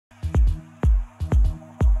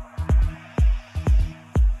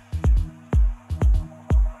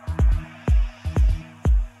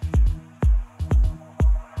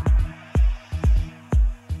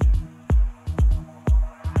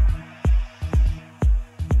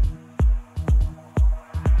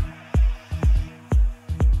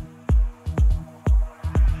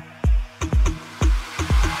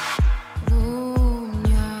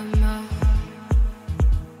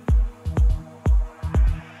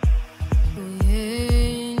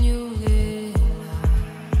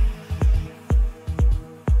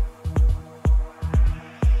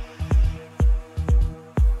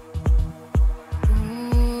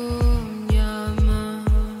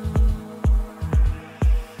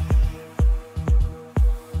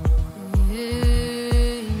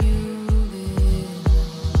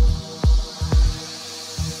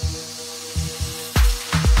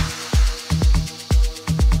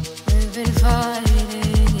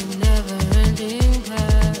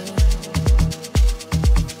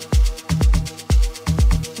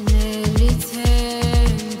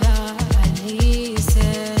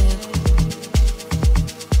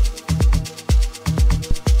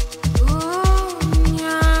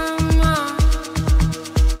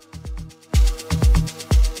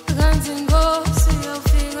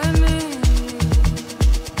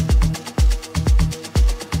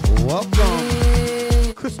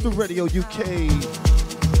Radio UK.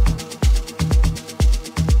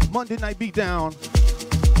 Monday Night Beatdown.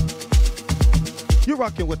 You're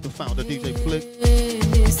rocking with the founder, DJ Flick.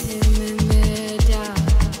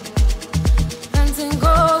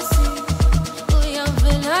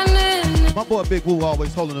 My boy Big Woo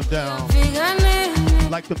always holding them down.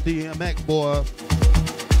 Like the DMX boy.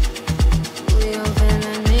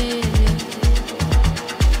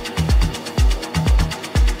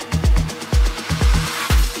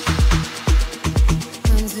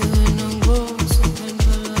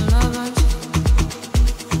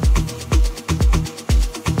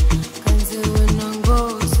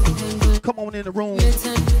 Come on in the room.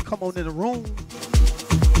 Come on in the room.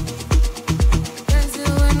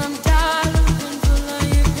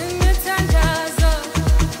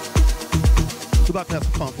 We're about to have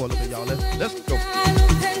some fun for a little bit, y'all. Let's go.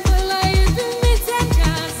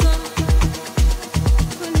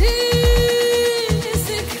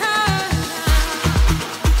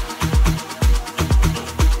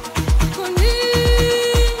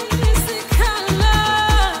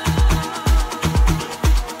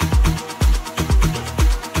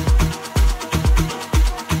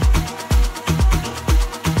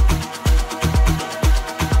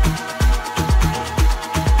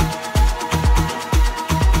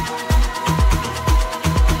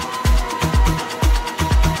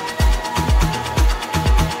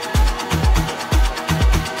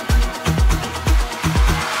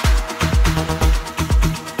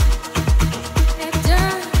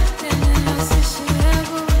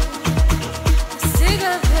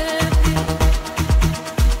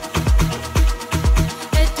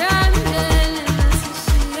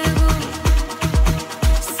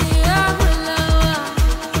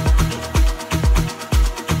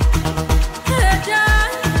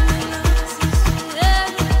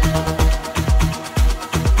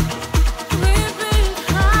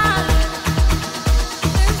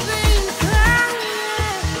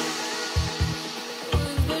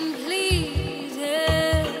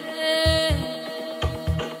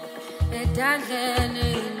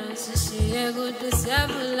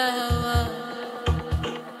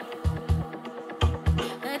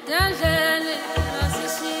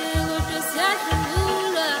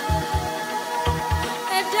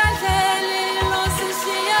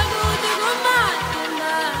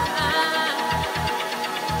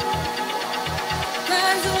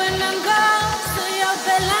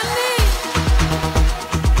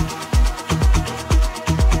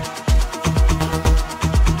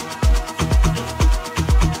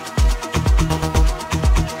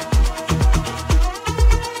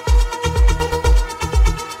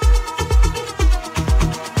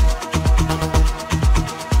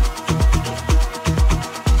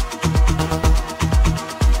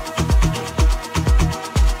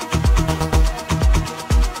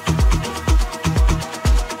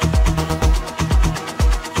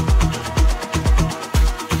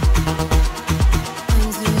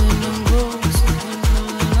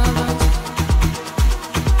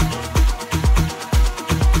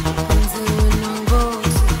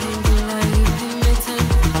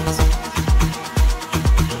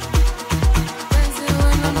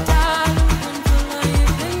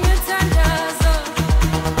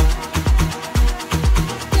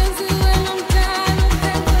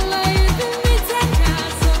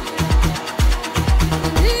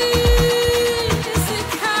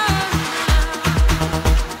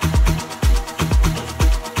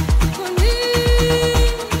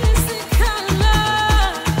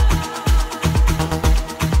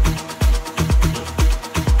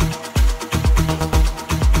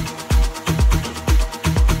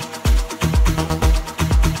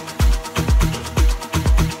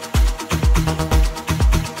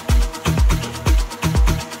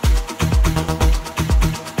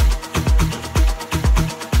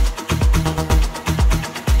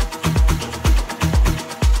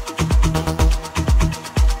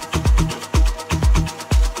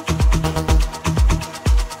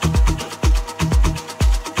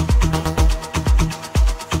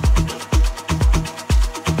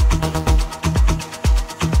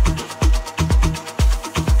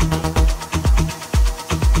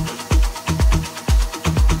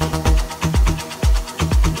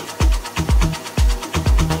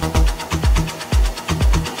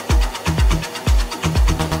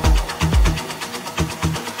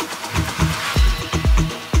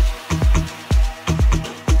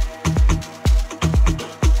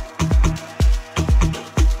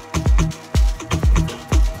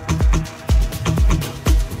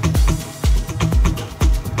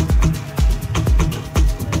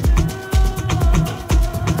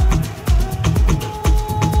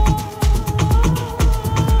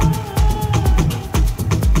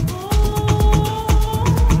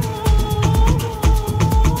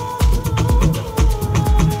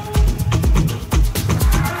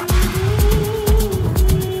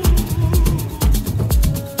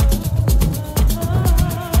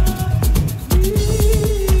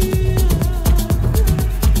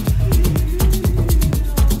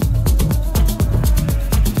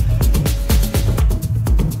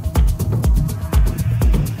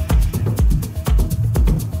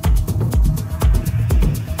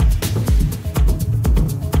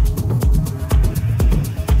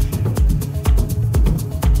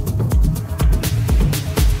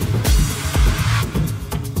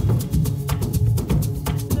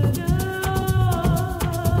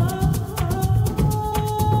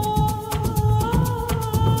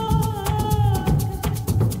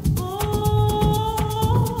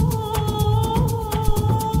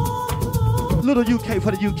 little UK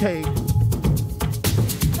for the UK.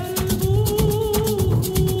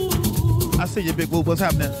 I see you, Big Woo. What's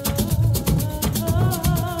happening?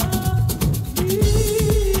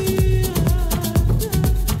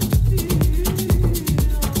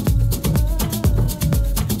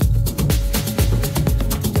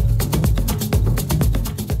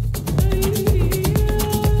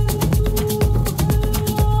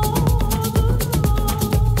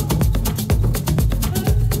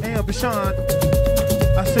 Sean,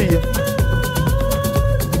 I see you.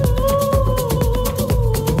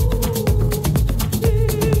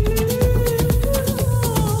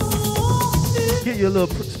 Give you a little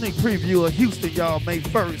sneak preview of Houston, y'all, May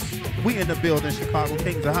 1st. We in the building, Chicago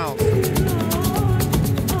Kings of House.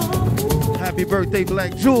 Happy birthday,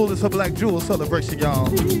 Black Jewel. It's a Black Jewel celebration, y'all.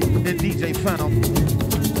 And DJ Phantom.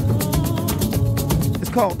 It's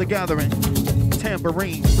called The Gathering.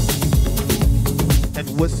 Tambourine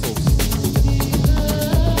and whistles.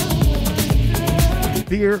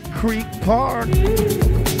 Deer Creek Park.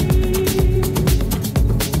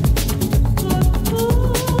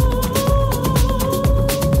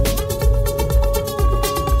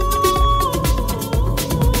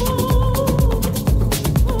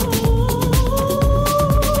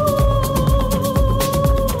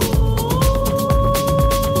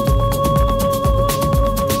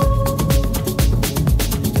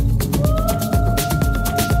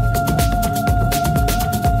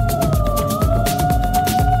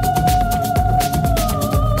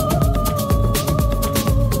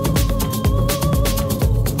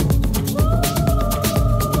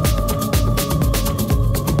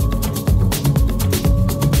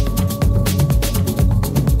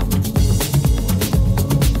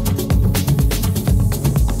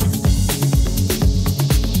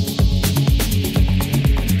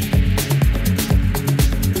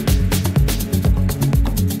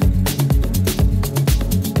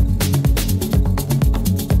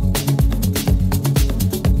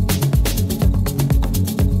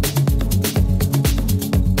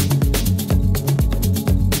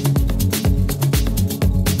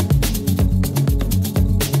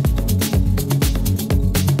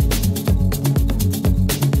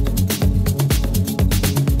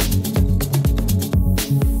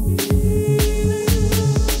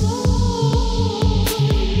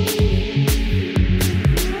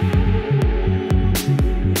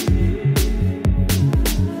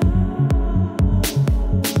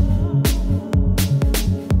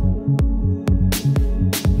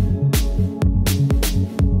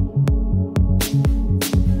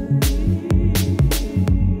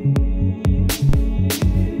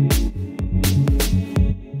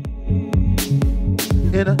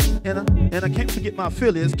 And I can't forget my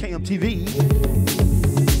affiliates, KMTV.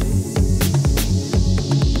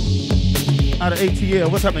 Out of ATL.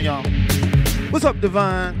 What's happening, y'all? What's up,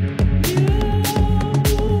 Divine?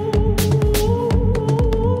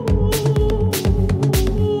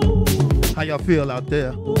 How y'all feel out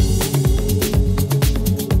there?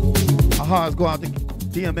 Our hearts go out to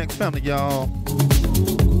DMX family, y'all.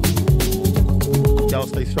 Y'all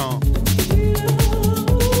stay strong.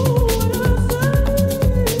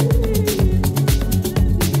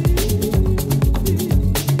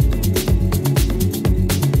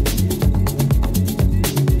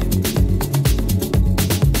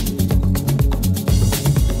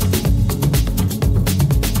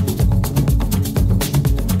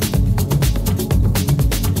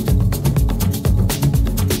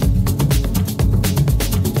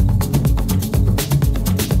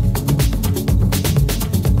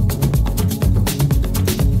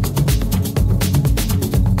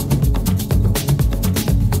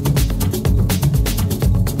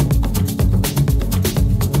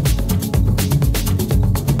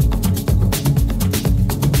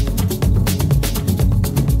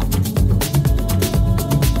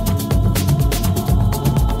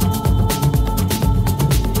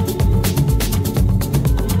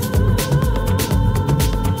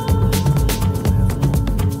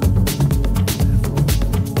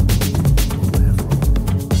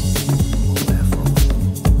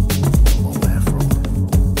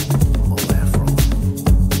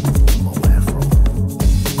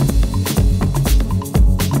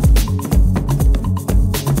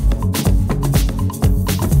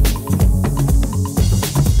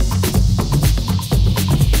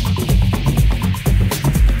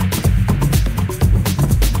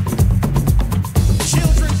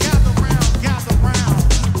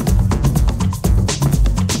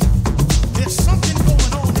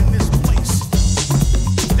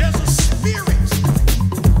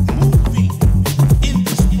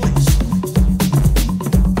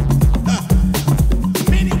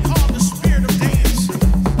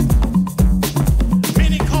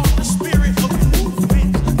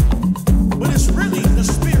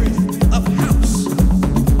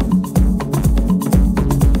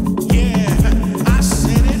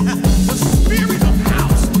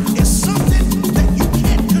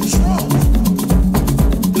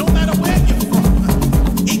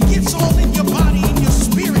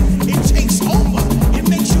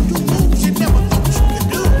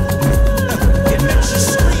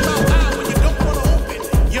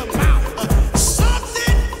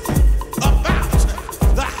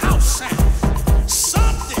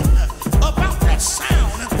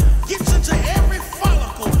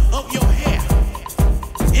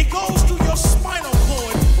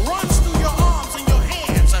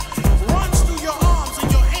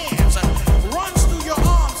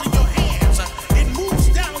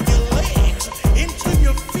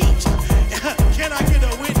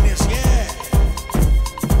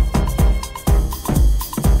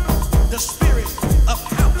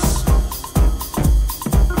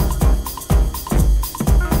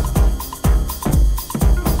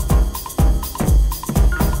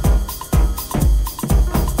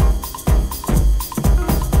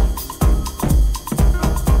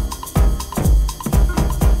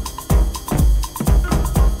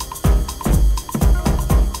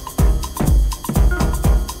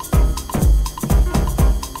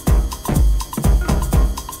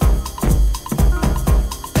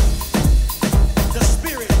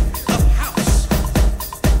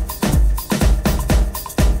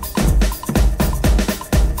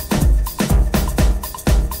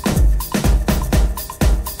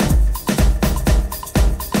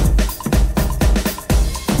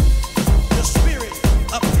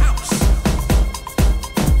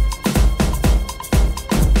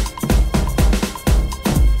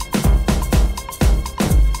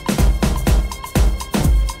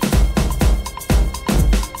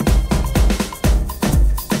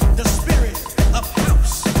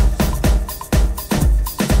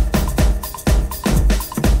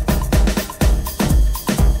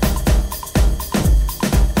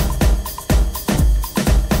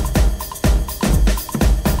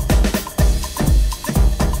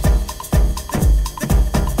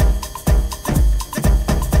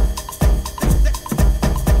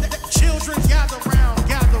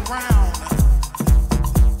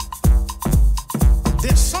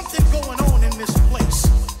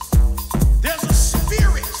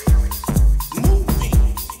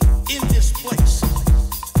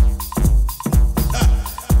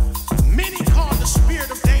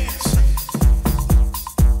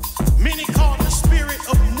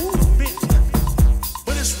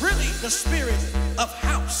 the spirit of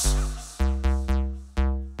house.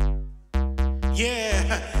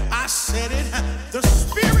 Yeah, I said it. The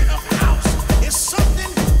spirit of house is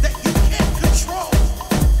something that you can't control.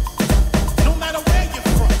 No matter where you're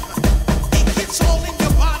from, it gets all in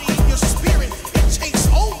your body, in your spirit. It takes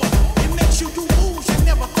over. It makes you do moves you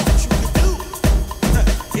never thought you could do.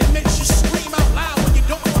 It makes you scream out loud when you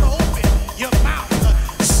don't want to open your mouth.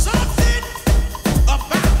 Something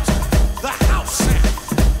about the house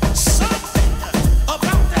sound. Something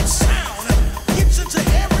about that sound.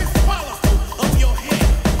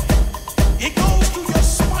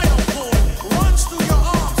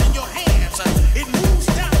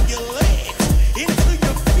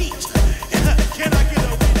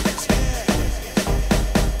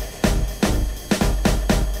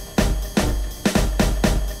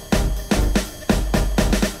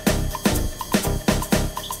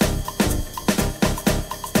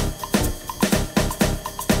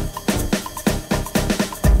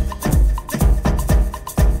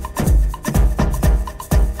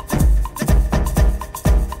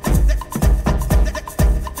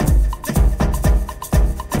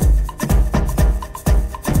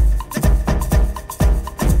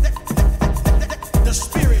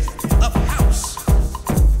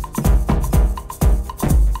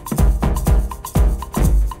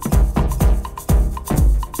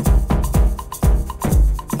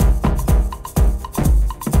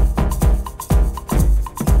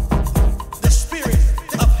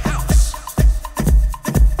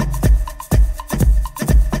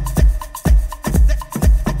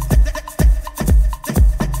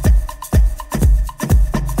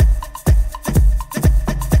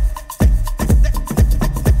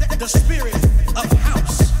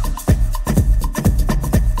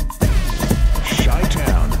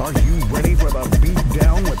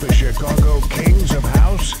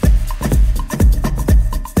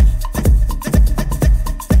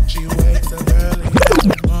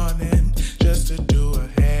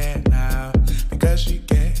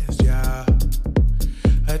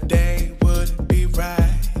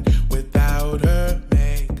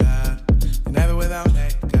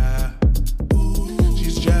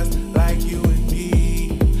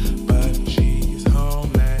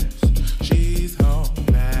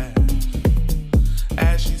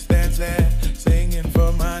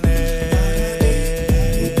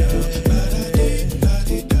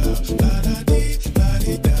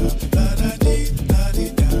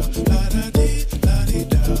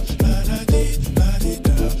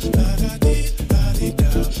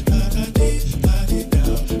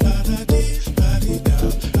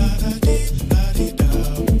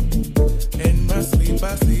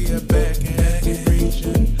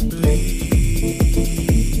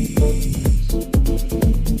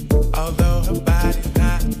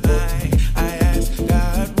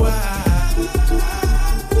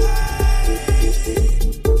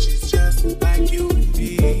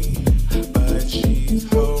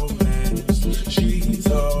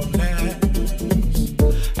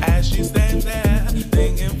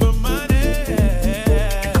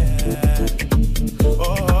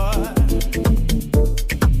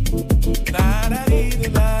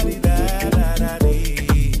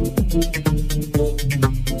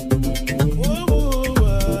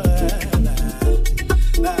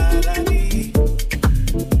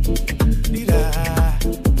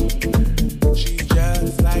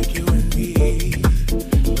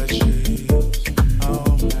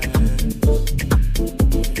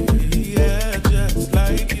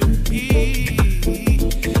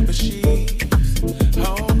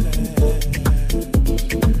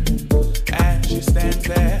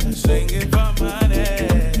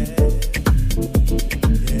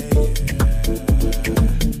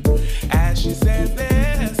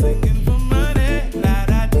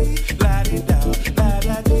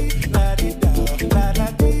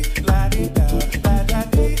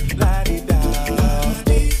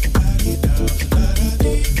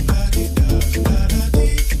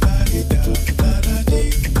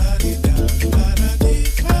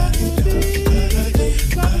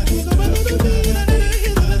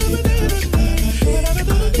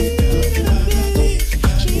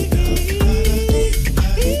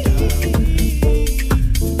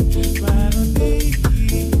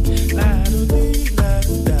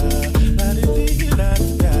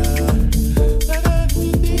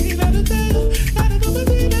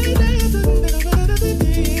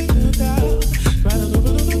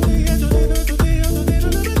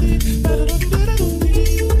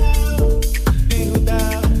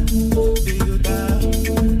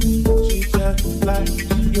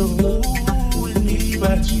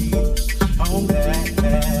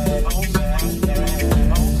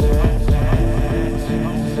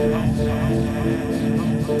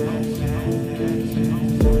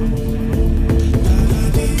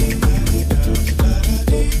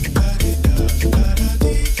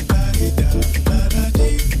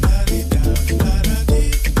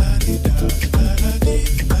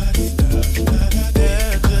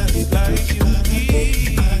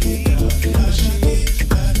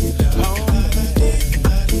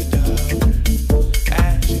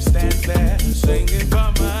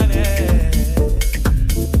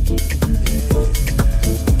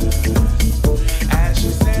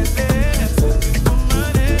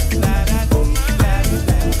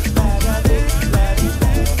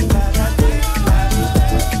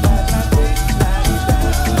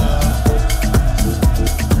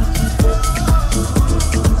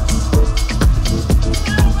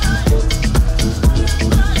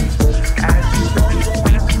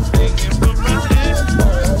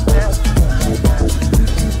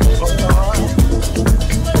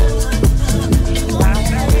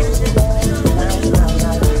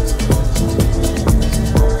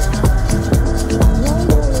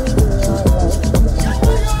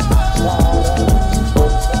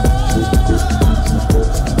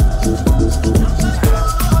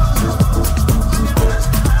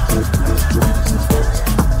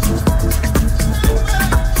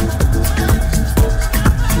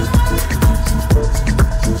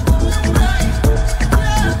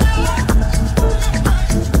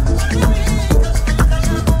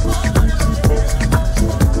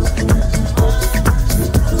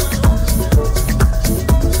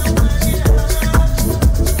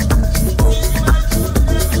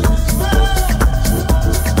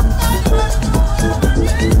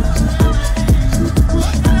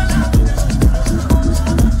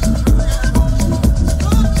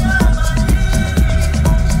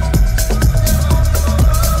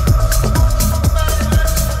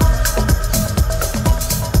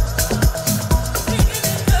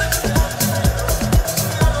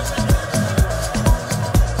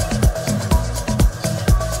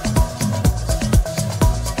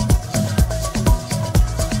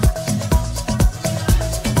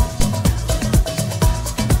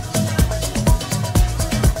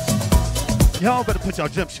 Y'all better put y'all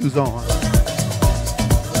jump shoes on.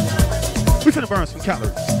 We finna burn some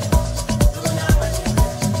calories.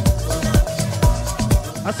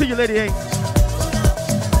 I see you, Lady A.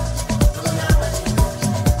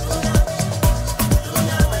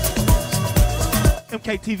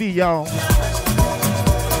 MKTV, y'all.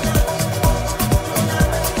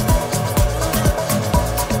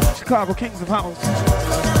 Chicago Kings of House.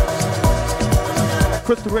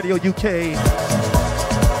 Crystal Radio UK.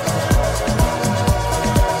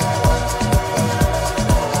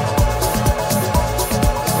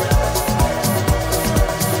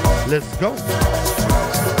 Let's go.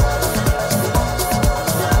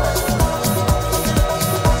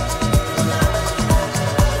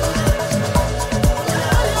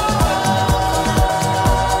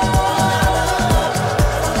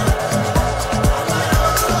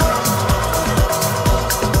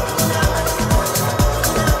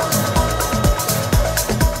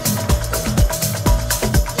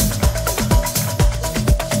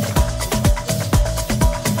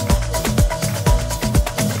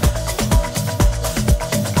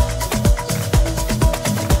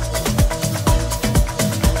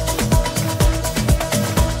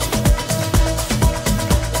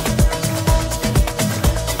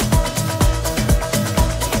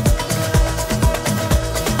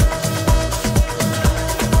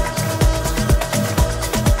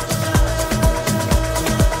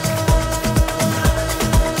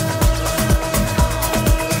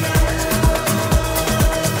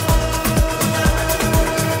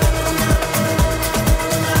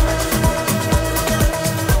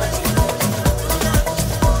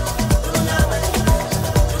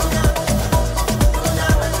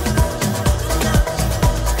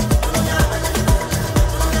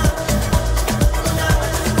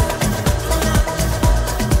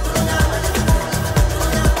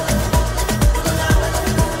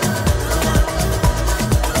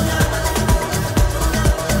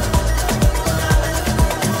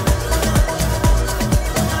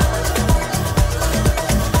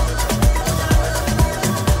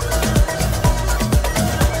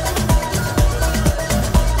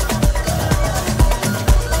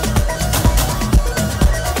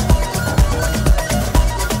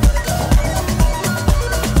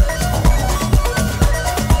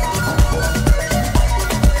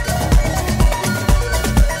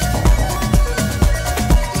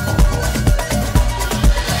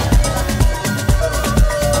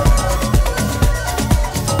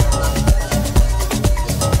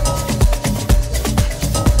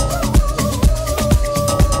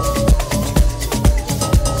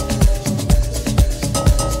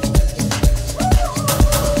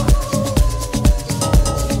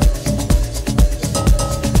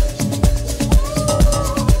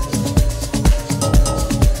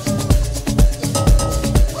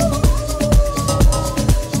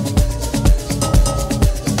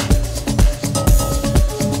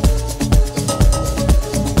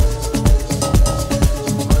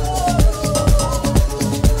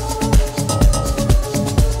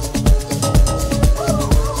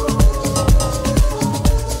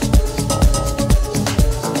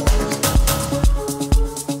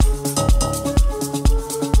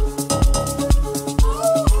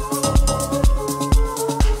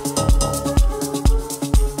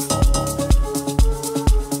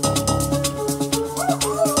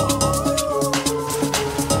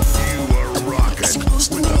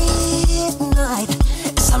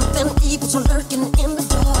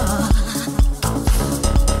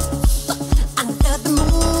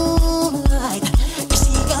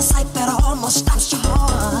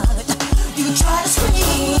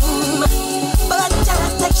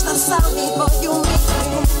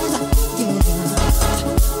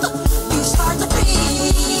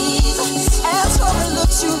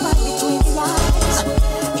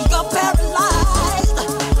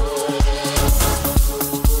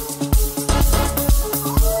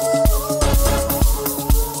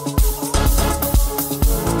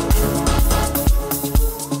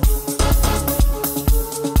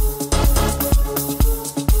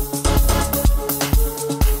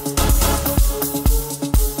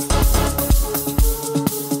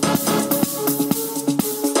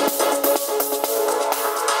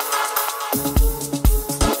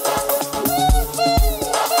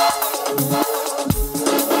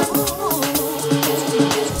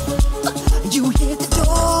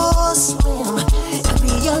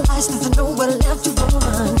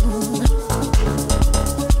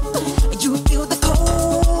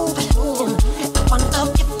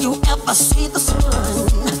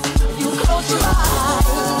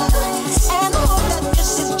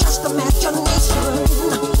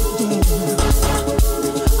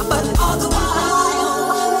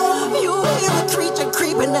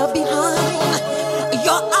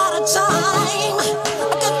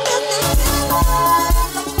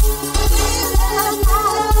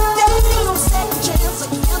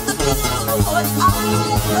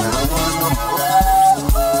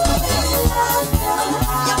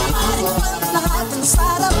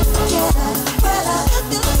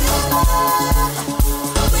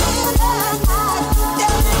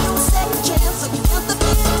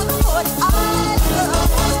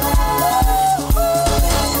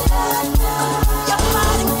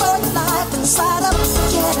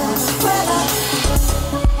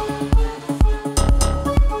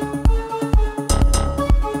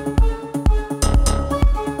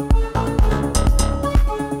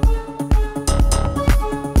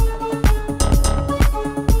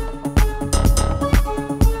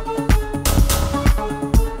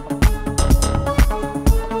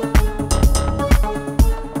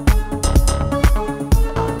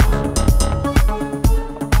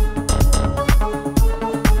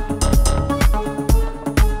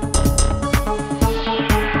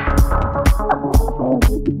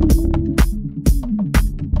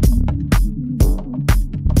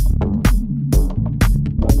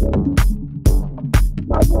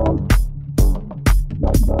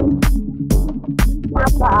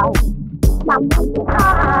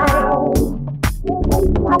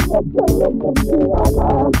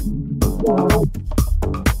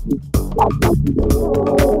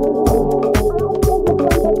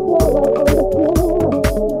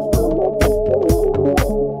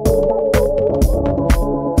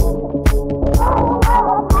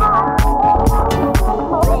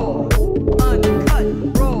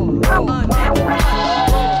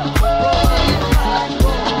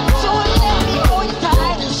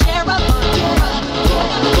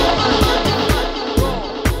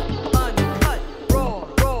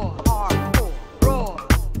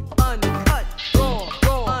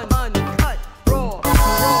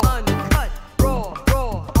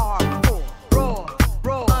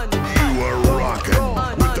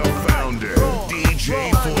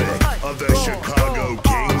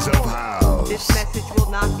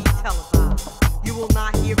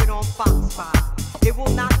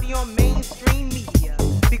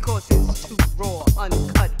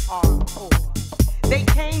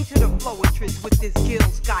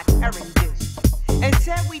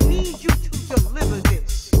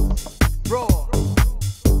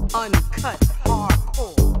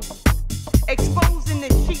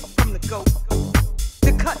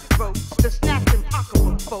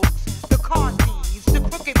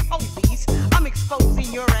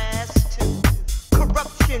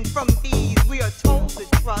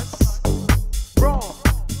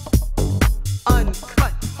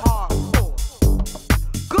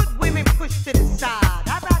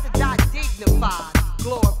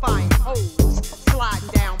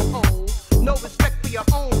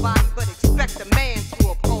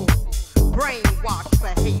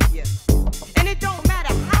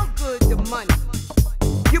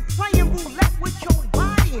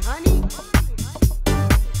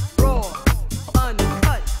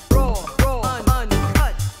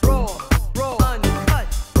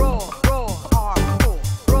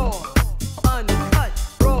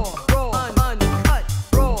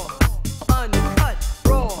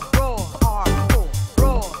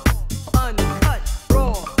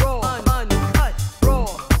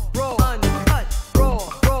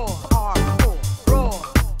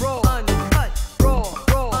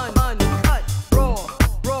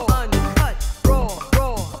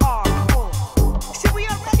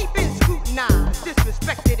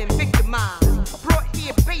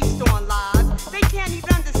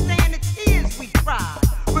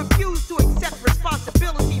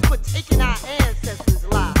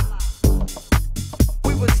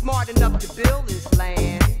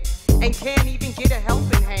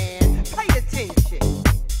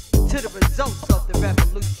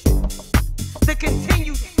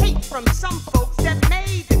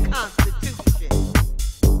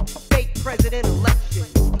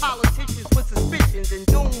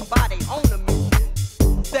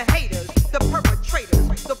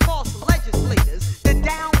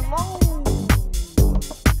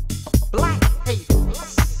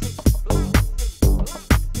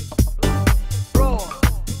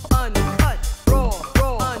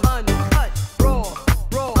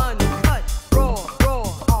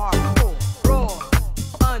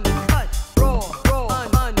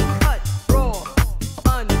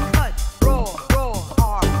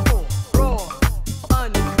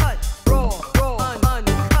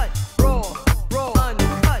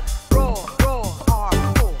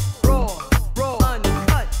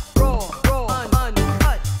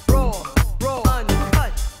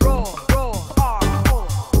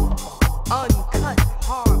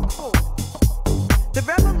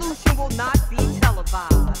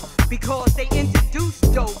 Because they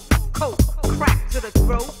introduced dope, coke, crack to the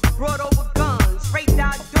cutthroat, brought over guns, raped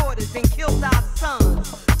our daughters and killed our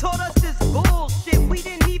sons. Taught us this bullshit we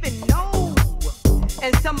didn't even know.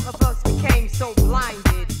 And some of us became so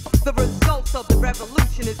blinded. The results of the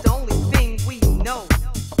revolution is the only thing we know.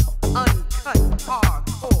 Uncut,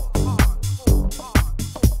 hardcore.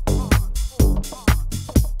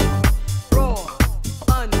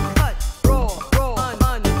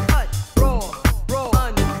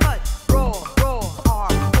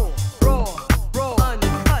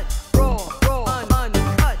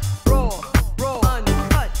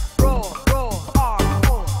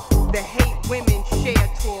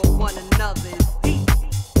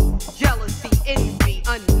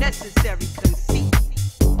 Unnecessary conceit.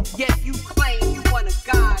 Yet you claim you want a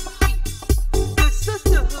God cheat. The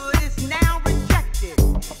sisterhood is now rejected,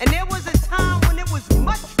 and there was a time when it was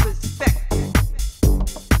much respected.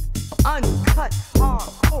 Uncut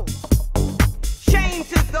hardcore. Shame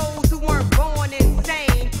to those who weren't born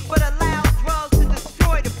insane, but allowed drugs to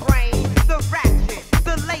destroy the brain. The ratchet,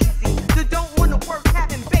 the lazy, the don't want to work,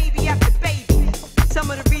 having baby after baby.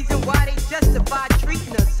 Some of the reason why they justify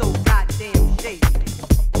treating us so goddamn shady.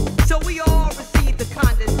 So we all receive the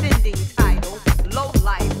condescending title. Low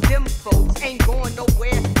life, them folks ain't going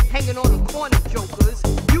nowhere, hanging on the corner jokers.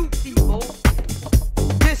 You people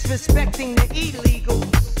disrespecting the illegals,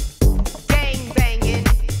 gang banging.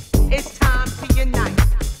 It's time to unite.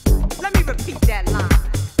 Let me repeat that line.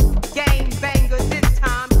 Gang bangers, it's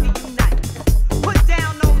time to unite. Put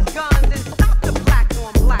down those guns and stop the black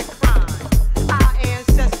on black crime. Our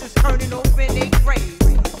ancestors turning over in their graves,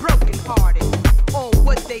 broken hearted. On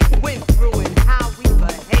what they went through and how we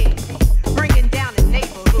behave, bringing down the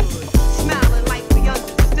neighborhood, smiling like we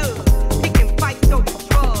understood, picking fights over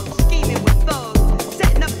drugs, scheming with thugs,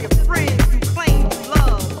 setting up your friends you claim you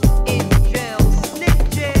love. In jail,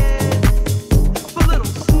 snitches, for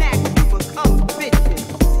little snacks you become bitches.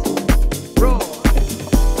 Raw,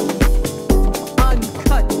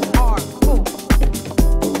 uncut, hardcore.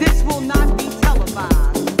 This will not be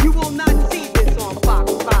televised. You will not see this on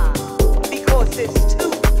Fox 5. Because it's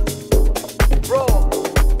too raw,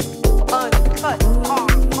 uncut, hard.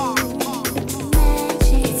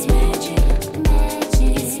 It's magic,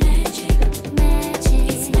 magic, it's magic, magic,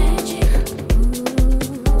 it's magic. Ooh,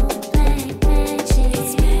 black magic,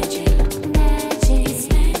 it's magic, magic, it's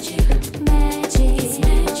magic, magic, it's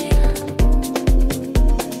magic.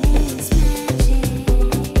 It's magic.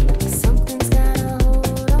 Something's got a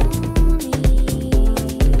hold on me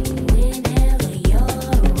whenever you're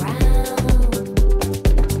around.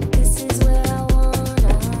 This is where I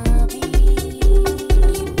wanna be.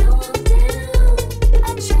 You know I'm down. I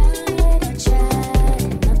tried,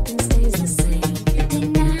 nothing stays the same.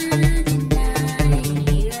 Deny,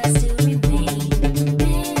 here I still remain.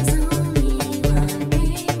 There's only one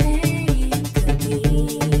thing that it could be.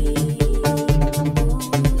 Ooh,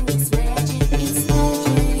 it's magic, it's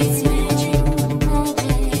magic, it's magic,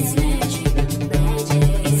 magic, it's magic, magic,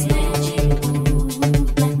 it's magic. Ooh,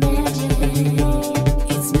 black magic, it's magic,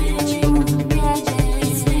 magic, it's magic,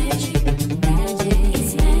 magic,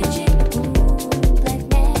 it's magic. Ooh, black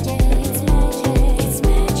magic, it's magic, it's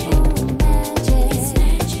magic, magic,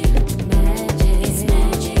 it's magic, magic, it's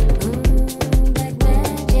magic. Ooh, black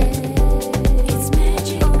magic, it's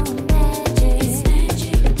magic, magic, it's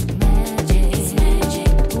magic, magic, it's magic.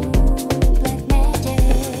 Ooh, black magic.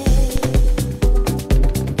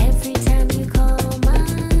 Every time you call my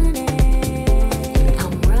name,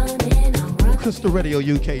 I'm running. Crystal Radio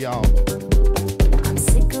UK, y'all. I'm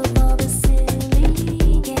sick of all the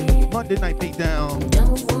silly games. Monday Night BeatDown.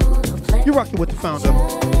 Don't wanna play. You're rocking with the founder,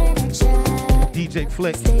 DJ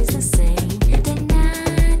Flick. Stays the same. Deny,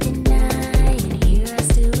 and here I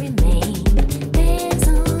still remain. There's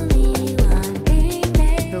only one thing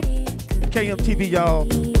that KMTV, y'all.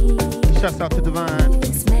 Shouts out to Divine.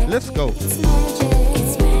 Let's go. it's magic,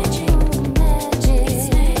 it's magic, magic, it's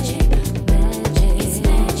magic, magic, it's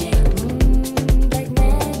magic. Black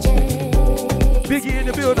magic. Biggie in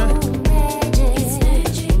the building. Magic, it's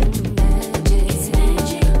magic, magic, it's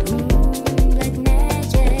magic. Black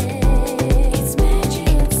magic. It's magic,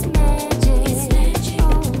 it's magic, it's magic.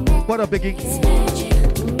 What up, Biggie? It's magic,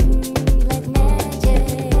 black magic.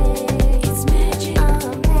 It's magic,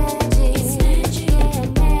 magic, it's magic,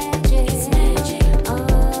 magic, it's magic.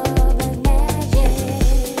 Black magic,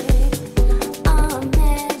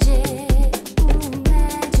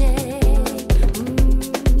 magic,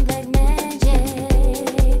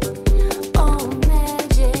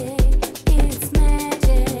 it's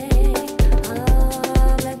magic.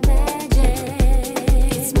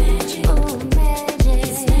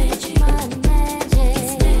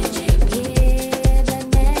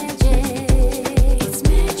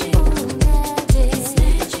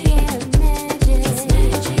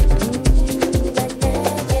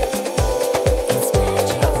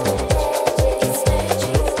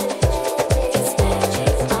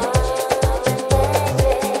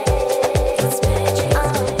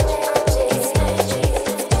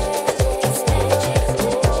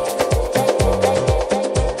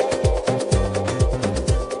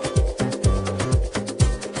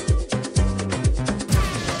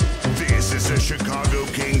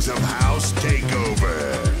 Kings of House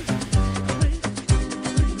Takeover.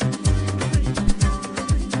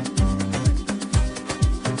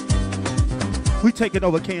 We taking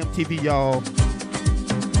over KMTV, y'all.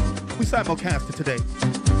 We simulcasted today.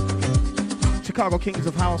 Chicago Kings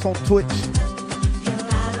of House on Twitch.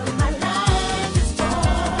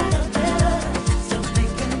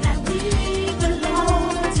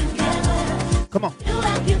 Come on.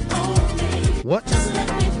 What?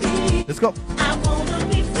 Let's go.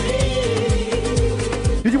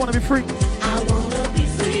 Did you want to be free?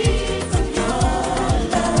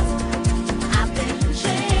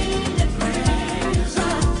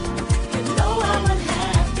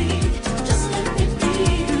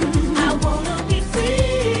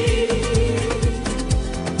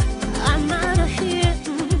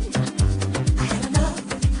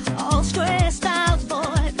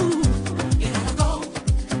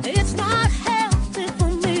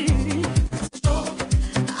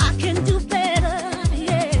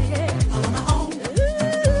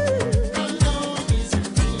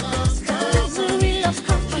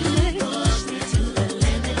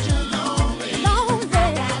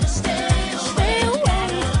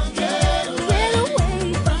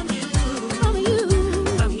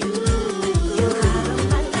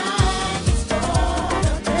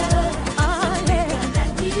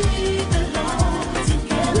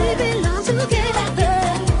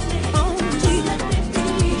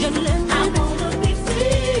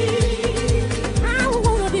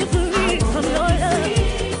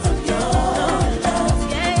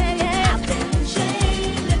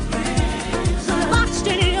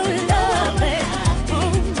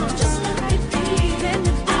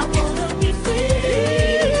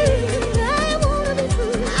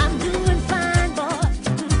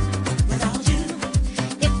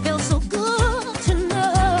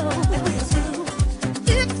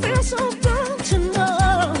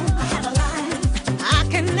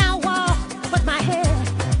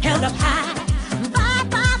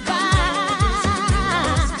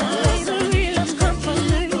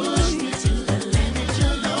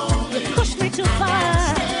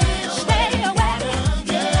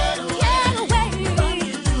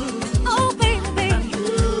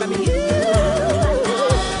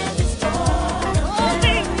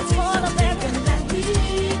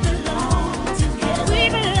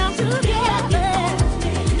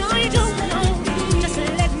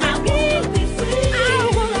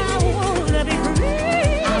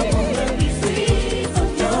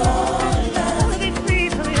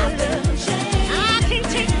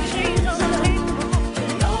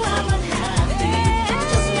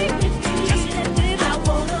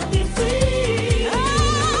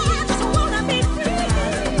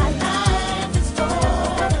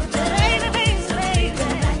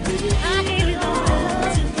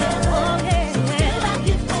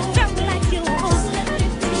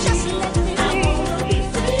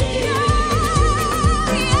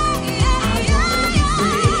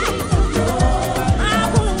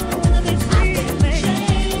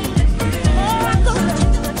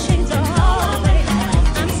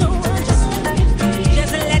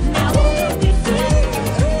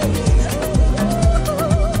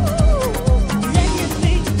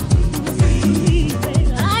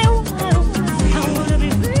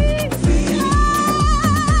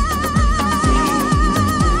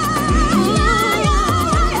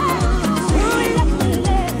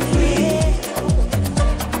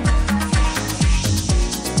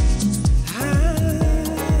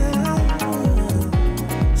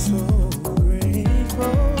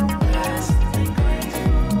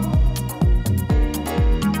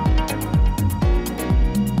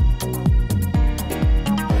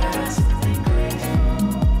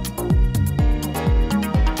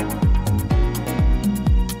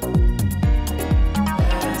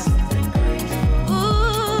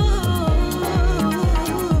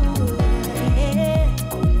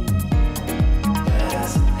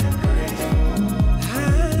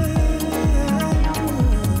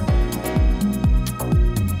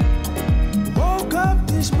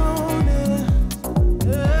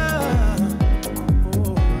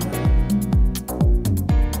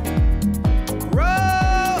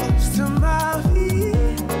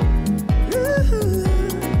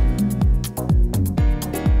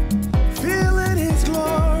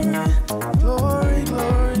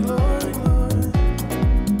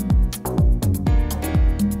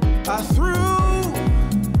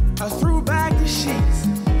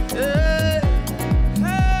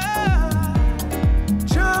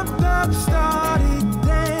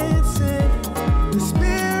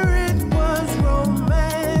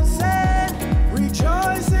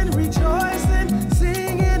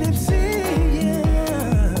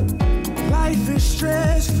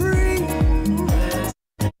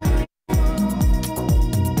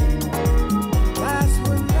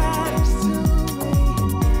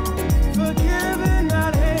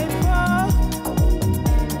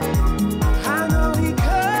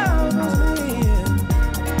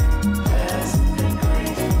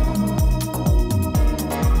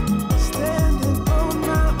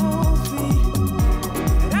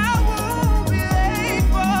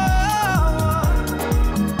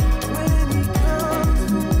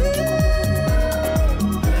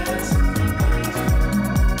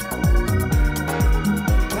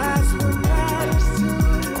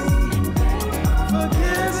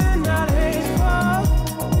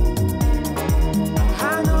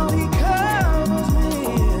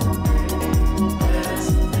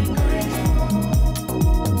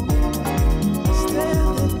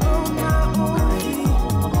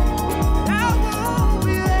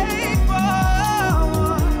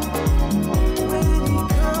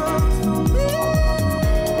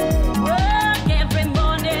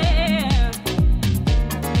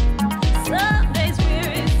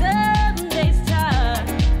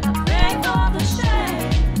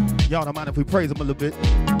 don't mind if we praise him a little bit.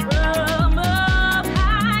 From up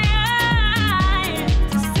high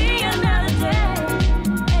to see another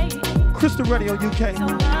day. Crystal Radio UK.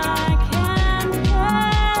 So I can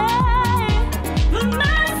pray for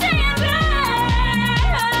mercy and grace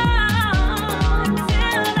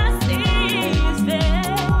till I see His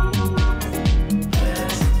face.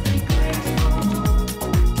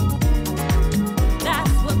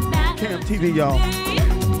 That's what matters. Cam TV, y'all.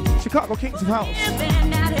 Chicago Kings of House.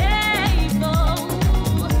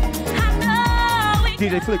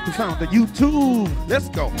 DJ Flick, the founder. YouTube. Let's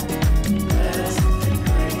go.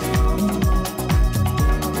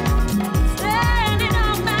 Standing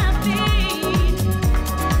on my feet,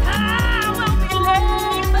 I won't be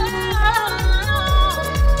late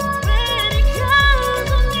when it comes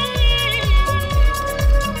to me.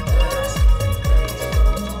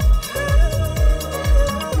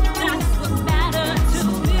 That's what matters to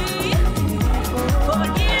me.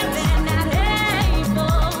 Forgiving that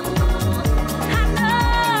hateful, I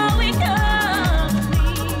know it comes to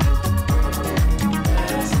me.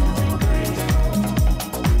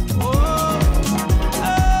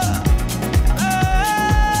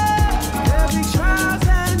 Every trials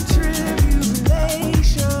and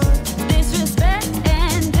tribulation, Disrespect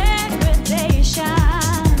and degradation,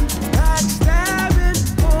 backstabbing,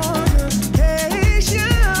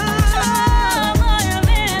 fornication. turmoil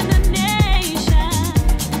in the nation.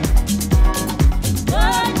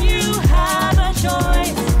 But you have a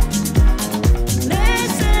choice.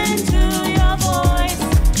 Listen to your voice.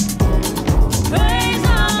 Praise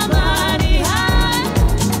Almighty High.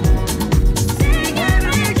 Sing and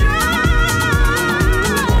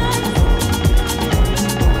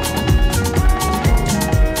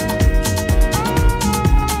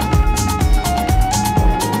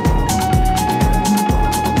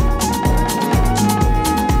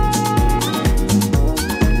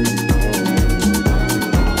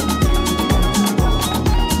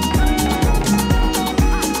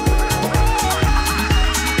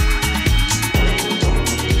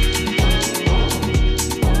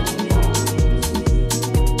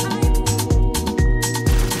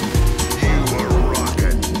You are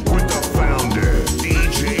rocking with the founder,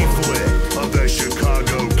 DJ Flick of the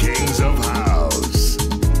Chicago Kings of House.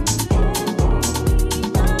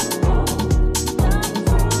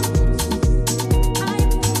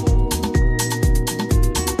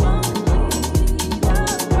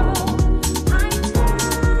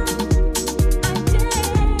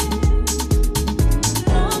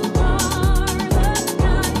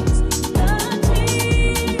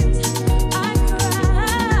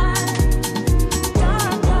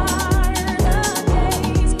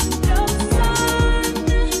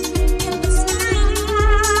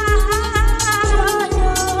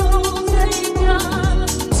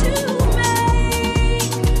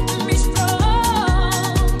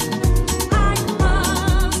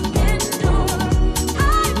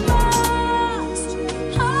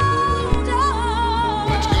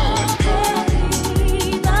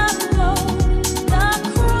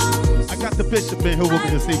 I got the bishop in here with me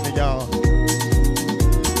this evening, y'all.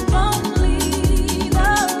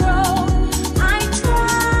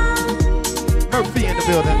 Murphy in the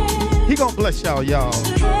building. He gonna bless y'all, y'all.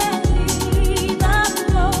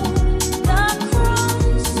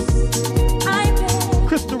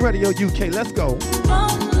 Crystal Radio UK, let's go.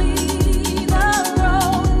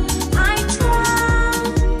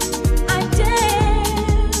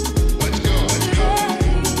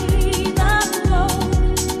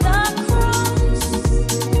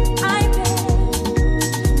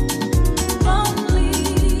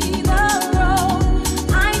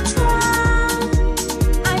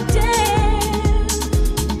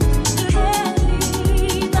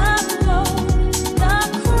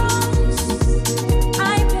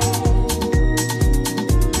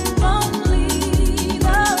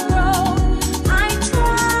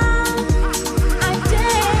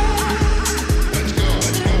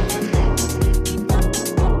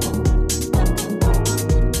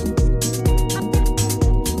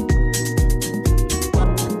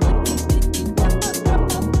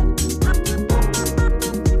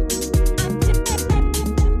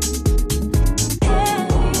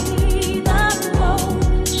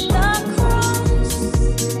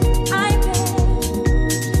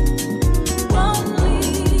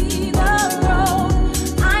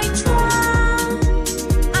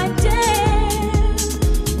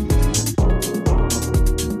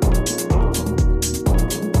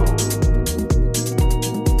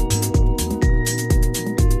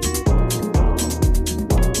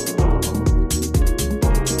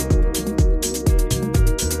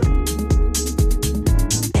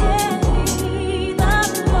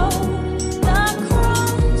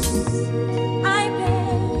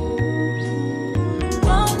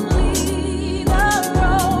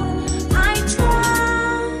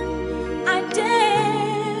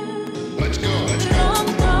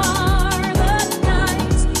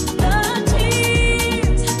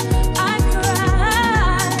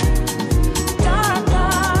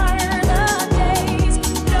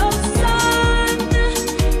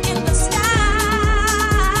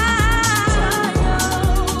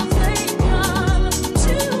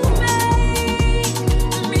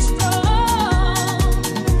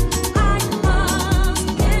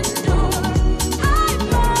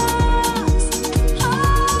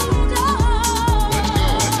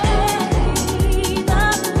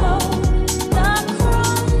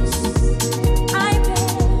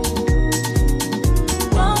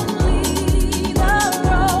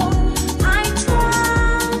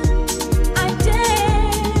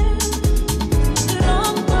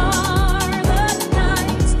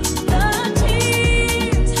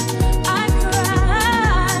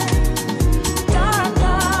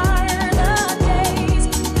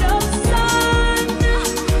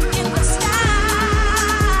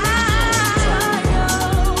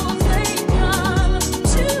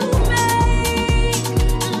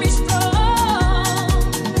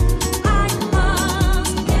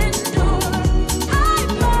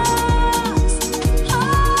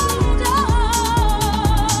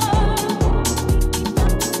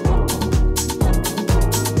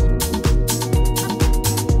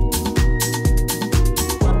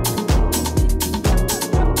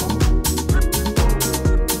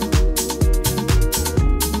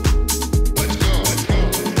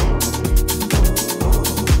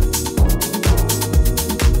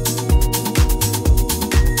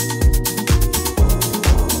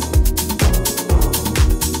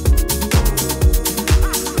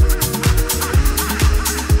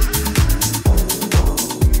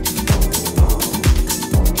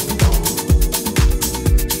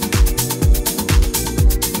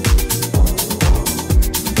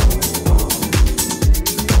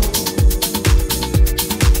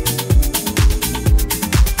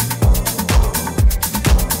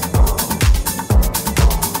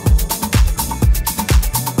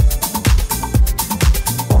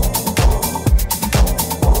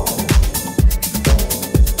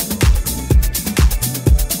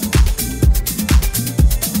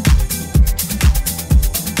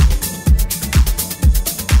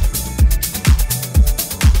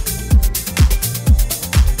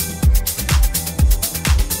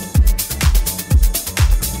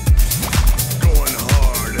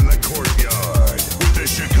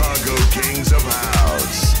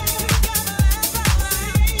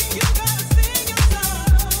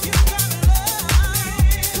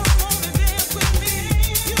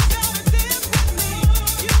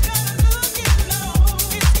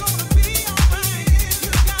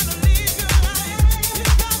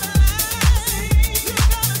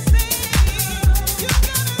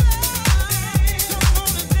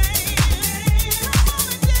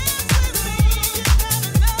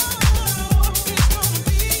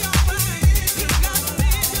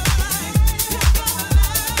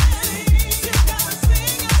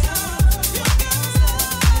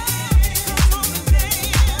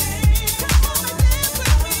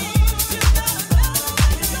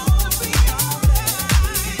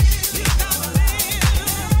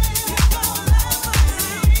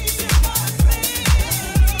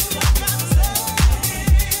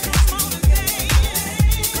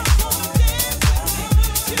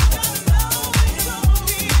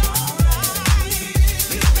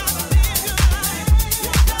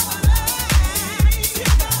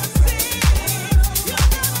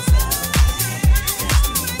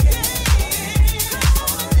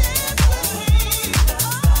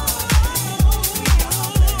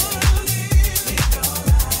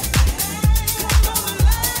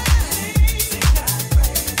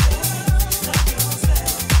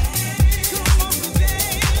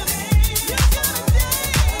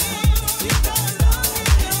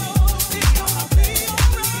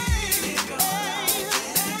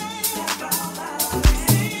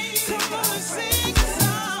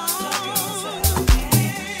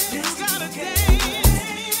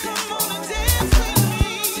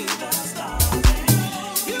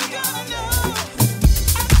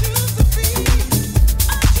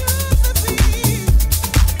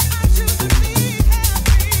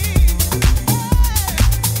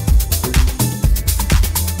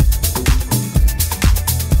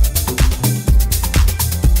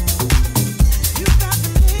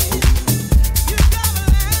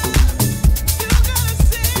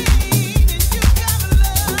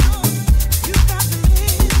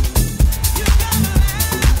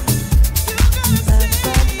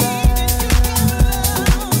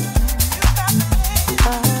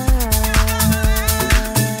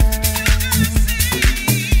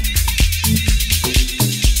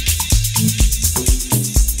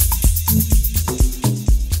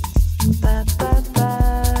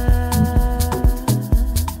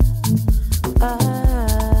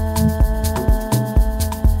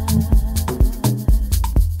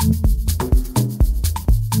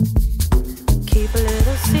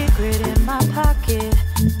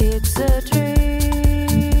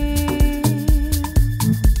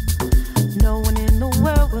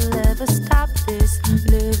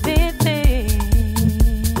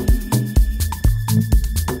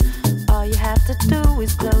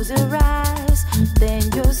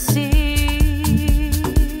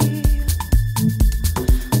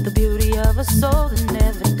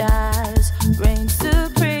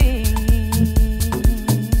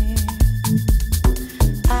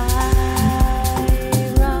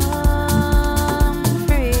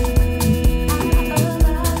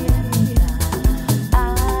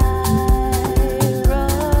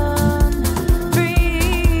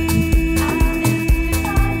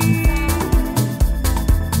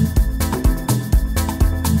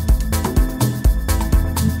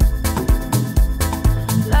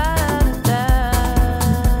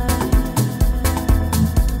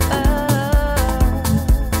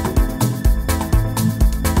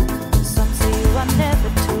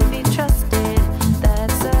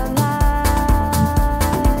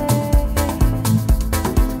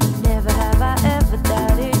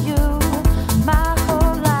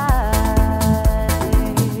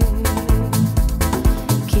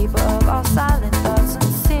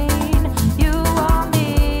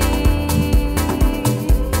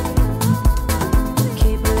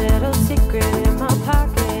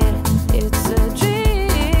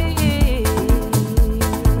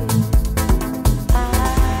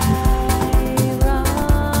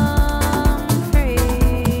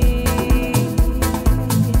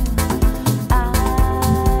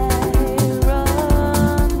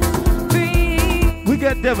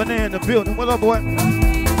 Debonair in the building. What up, boy?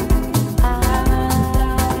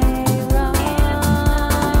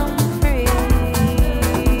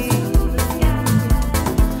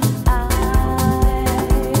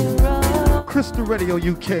 Crystal Radio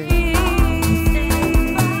UK.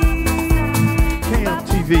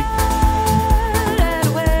 KMTV.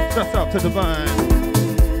 Shout out to Divine.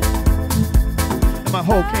 And my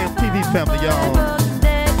whole KMTV family, y'all.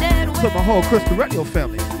 To my whole Crystal Radio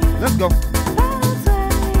family. Let's go.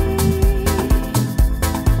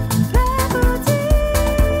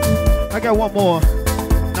 I got one more.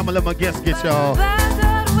 I'm gonna let my guests get y'all.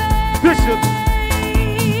 Bishop.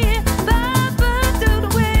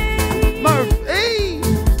 Murph. Hey.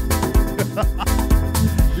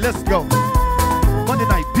 Let's go. Monday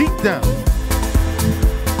night BeatDown.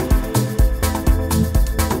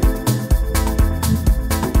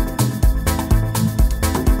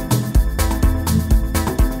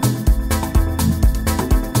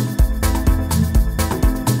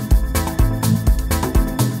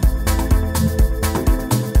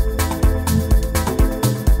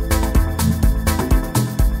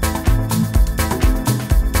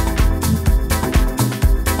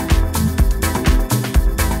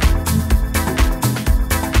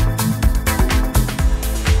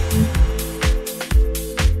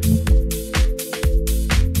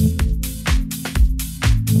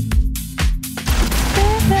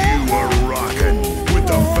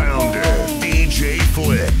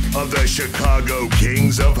 Chicago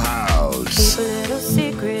Kings of House. Keep a little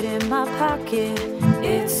secret in my pocket.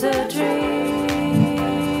 It's a dream.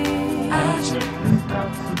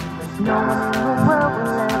 No one in the world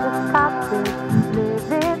will ever stop this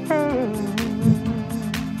living thing.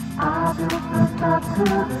 I just got to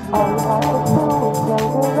all I have to do is go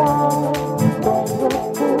around. Then you'll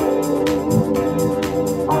see.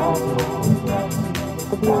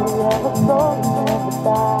 The beauty of a soul never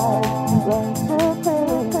dies. Rain to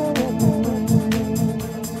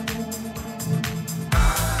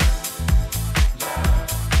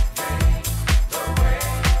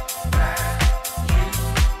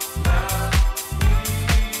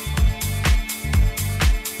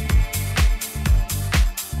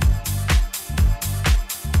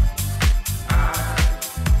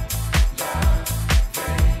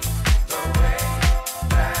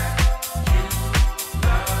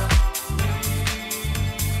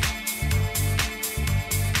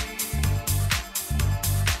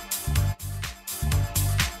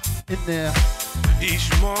there. Each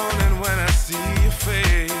morning when I see your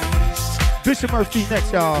face, Bishop Murphy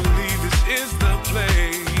next, y'all. I believe this is the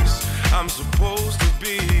place I'm supposed to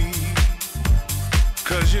be,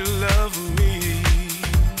 'cause you love me.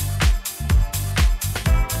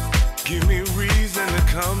 Give me reason to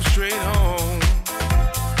come straight home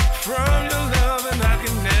from your love, and I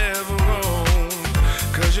can never roam,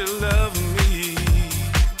 'cause you love me.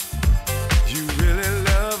 You really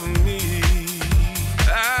love me.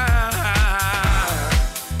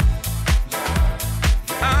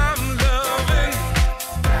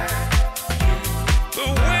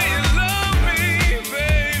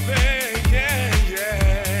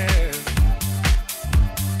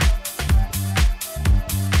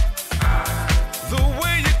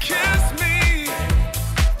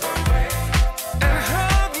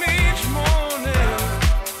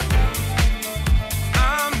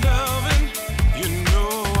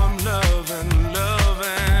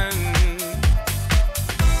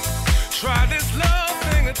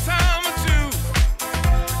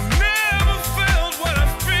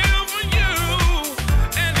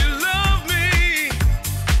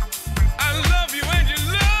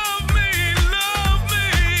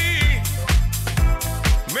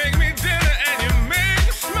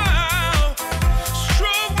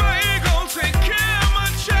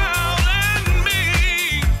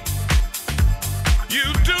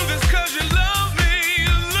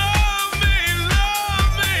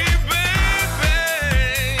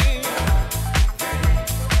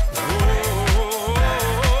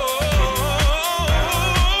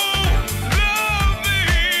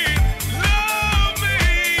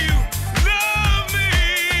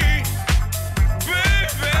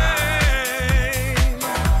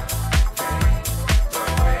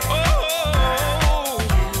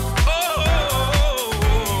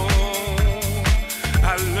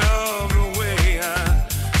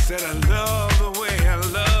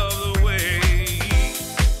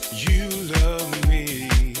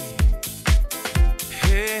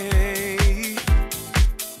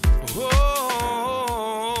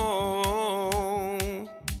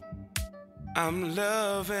 I'm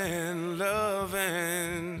loving,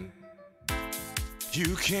 loving.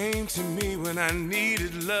 You came to me when I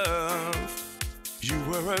needed love. You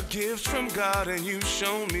were a gift from God and you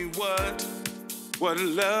showed me what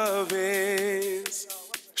love is.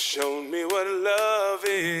 Showed me what love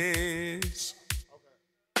is.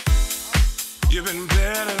 You've been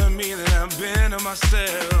better to me than I've been to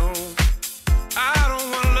myself. I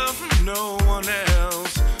don't want love from no one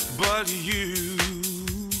else but you.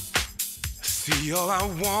 See, all I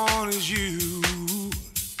want is you.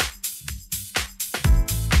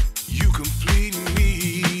 You complete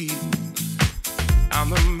me. I'm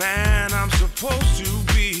the man I'm supposed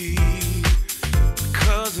to be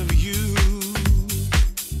because of you.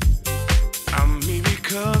 I'm me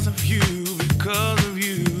because of you, because of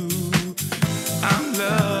you. I'm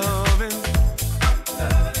loving.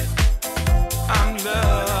 I'm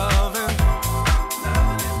loving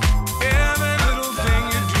every little thing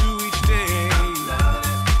you do each day.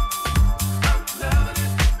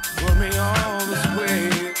 Put me all this way.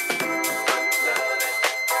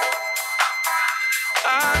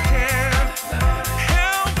 I can't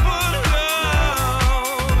help but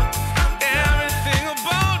love everything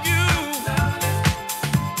about you.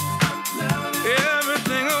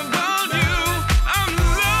 Everything about you. I'm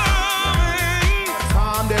loving.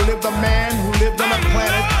 Time there lived a man who lived on a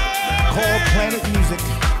planet called Planet Music.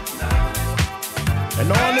 And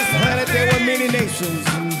on this planet there were many nations,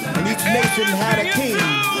 and each nation had a king,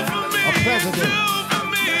 a president.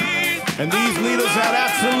 And these leaders had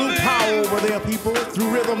absolute power over their people. Through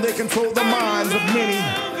rhythm they controlled the minds of many.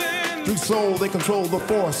 Through soul they controlled the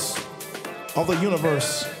force of the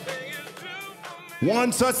universe.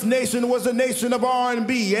 One such nation was the nation of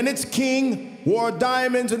R&B, and its king wore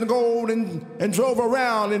diamonds and gold and drove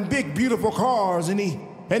around in big, beautiful cars, and he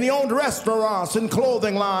owned restaurants and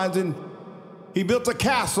clothing lines, and he built a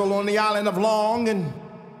castle on the island of Long, and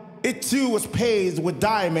it too was paved with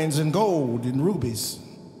diamonds and gold and rubies.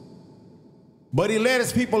 But he led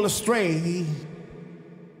his people astray.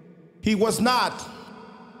 He was not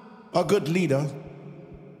a good leader.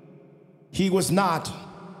 He was not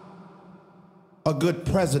a good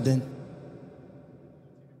president.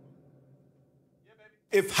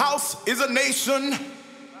 If house is a nation,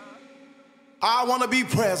 I want to be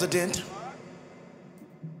president.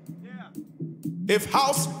 If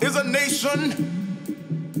house is a nation,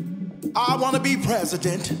 I want to be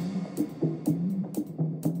president.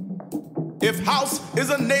 If house is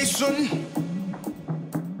a nation,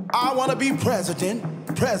 I want to be president,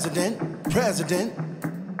 president, president.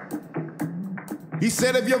 He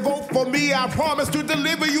said, if you vote for me, I promise to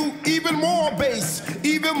deliver you even more bass,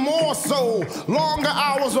 even more soul, longer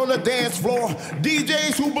hours on the dance floor,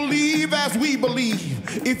 DJs who believe as we believe.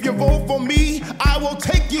 If you vote for me, I will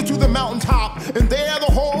take you to the mountaintop, and there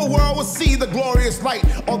the whole world will see the glorious light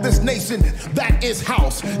of this nation that is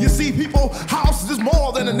house. You see, people, house is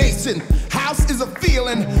more than a nation. House is a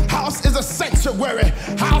feeling, house is a sanctuary,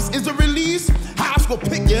 house is a release, house will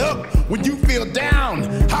pick you up when you feel down,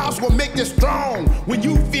 house will make you strong when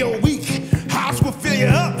you feel weak, house will fill you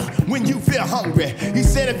up when you feel hungry. He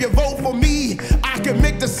said, if you vote for me, I can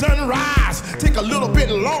make the sun rise, take a little bit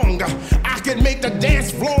longer, I can make the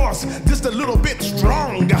dance floors just a little bit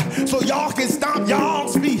stronger, so y'all can stomp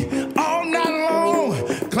y'all's feet all night long,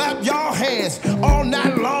 clap y'all hands all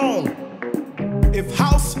night long. If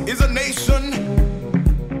house is a nation,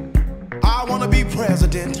 I want to be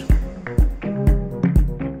president.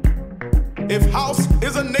 If house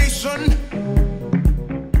is a nation,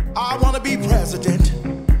 I want to be president.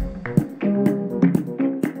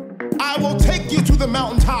 I will take you to the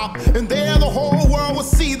mountaintop, and there the whole world will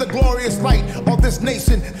see the glorious light of this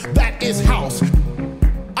nation that is house.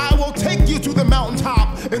 I will take you to the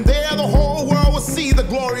mountaintop, and there the whole world will see the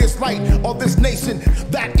glorious light of this nation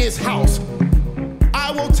that is house.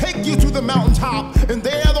 I will take you to the mountaintop, and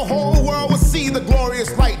there the whole world will see the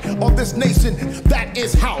glorious light of this nation that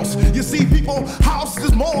is house. You see, people, house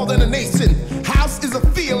is more than a nation. House is a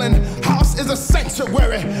feeling, house is a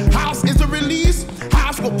sanctuary, house is a release,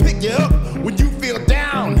 house will pick you up when you feel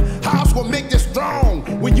down, house will make you strong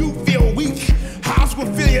when you feel weak, house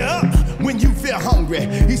will fill you up when you feel hungry.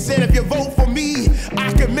 He said, if you vote for me,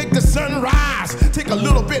 I can make the sun rise, take a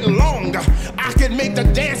little bit longer, I can make the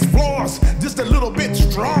dance floors just a little bit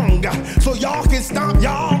stronger, so y'all can stomp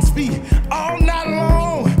y'all's feet all night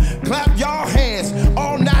long, clap y'all hands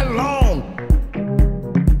all night long.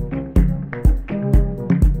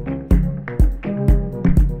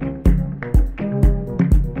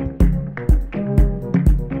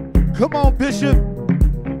 Come on, Bishop.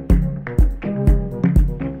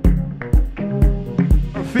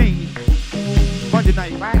 Feed. Monday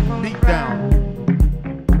night, BeatDown.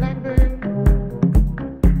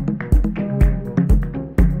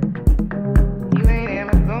 You ain't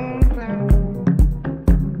Amazon clown.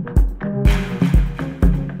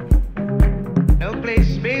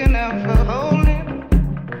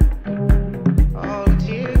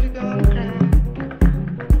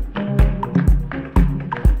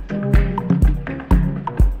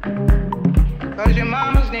 'cause your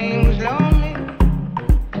mama's name was lonely,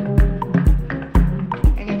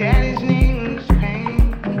 and your daddy's name was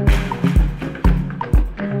pain,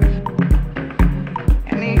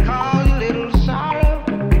 and they call you little sorrow,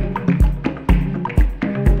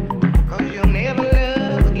 'cause you'll never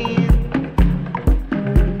love again.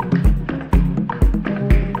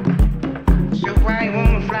 So why you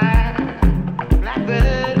wanna fly,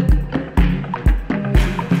 blackbird?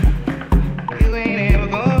 You ain't ever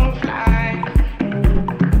gonna fly.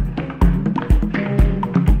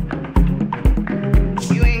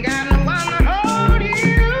 You ain't got no one to hold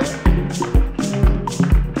you.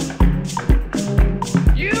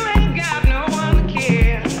 You ain't got no one to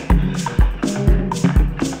care.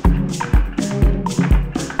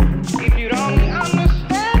 If you'd only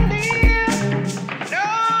understand, dear,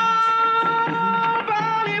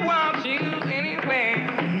 nobody wants you anywhere.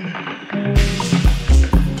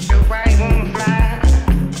 So why you wanna fly?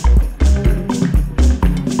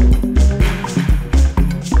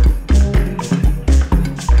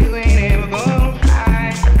 You ain't ever gonna fly.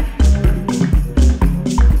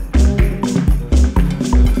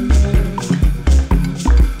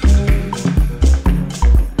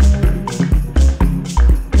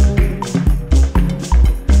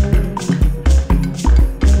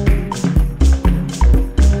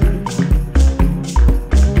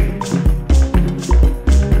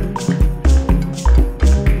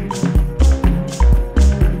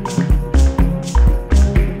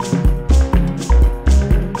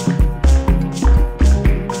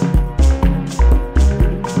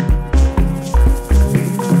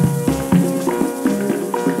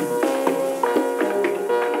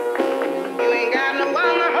 You ain't got no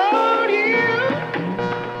one to hold you.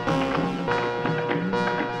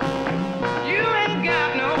 You ain't got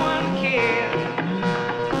no one to care.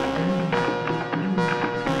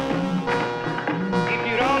 If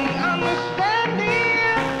you'd only understand,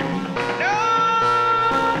 dear,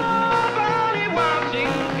 nobody wants you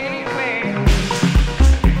anywhere.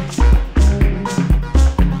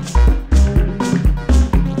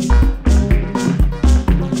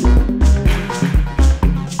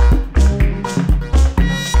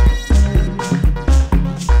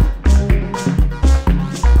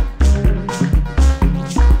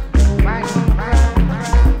 Why you wanna fly?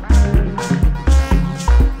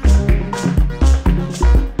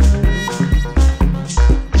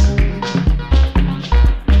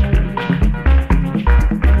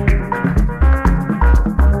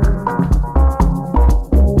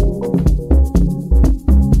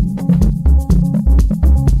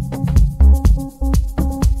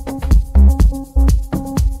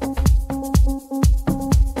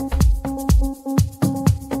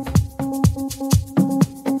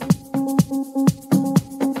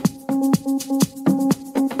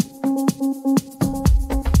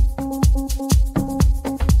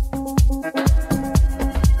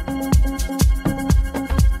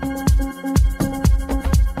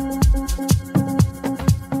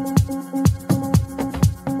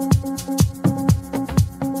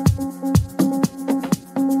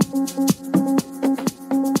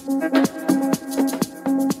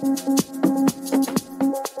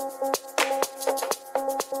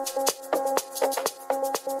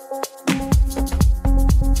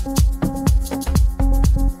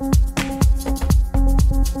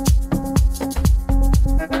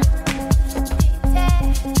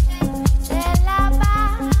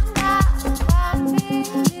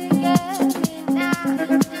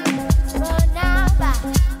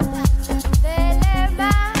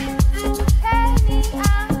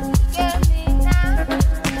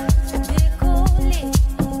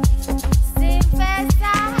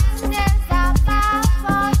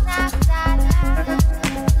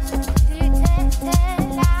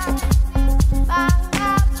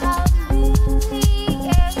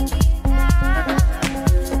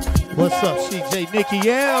 What's up, CJ? Nikki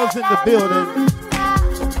L's in the building.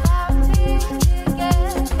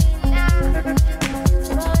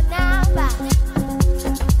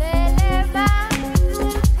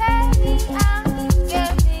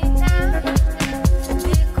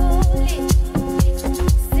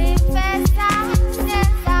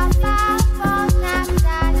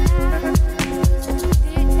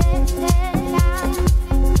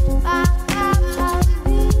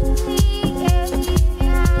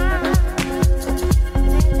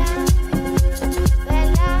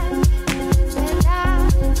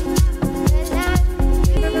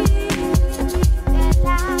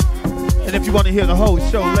 And if you want to hear the whole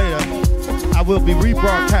show later, I will be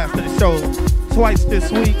rebroadcasting the show twice this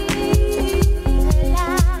week.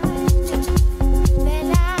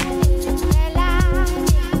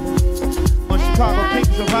 On Chicago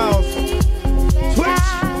Kings of House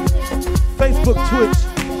Twitch.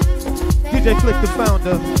 DJ Flick the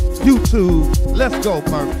founder. YouTube. Let's go,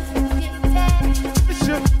 Murph. It's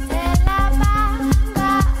your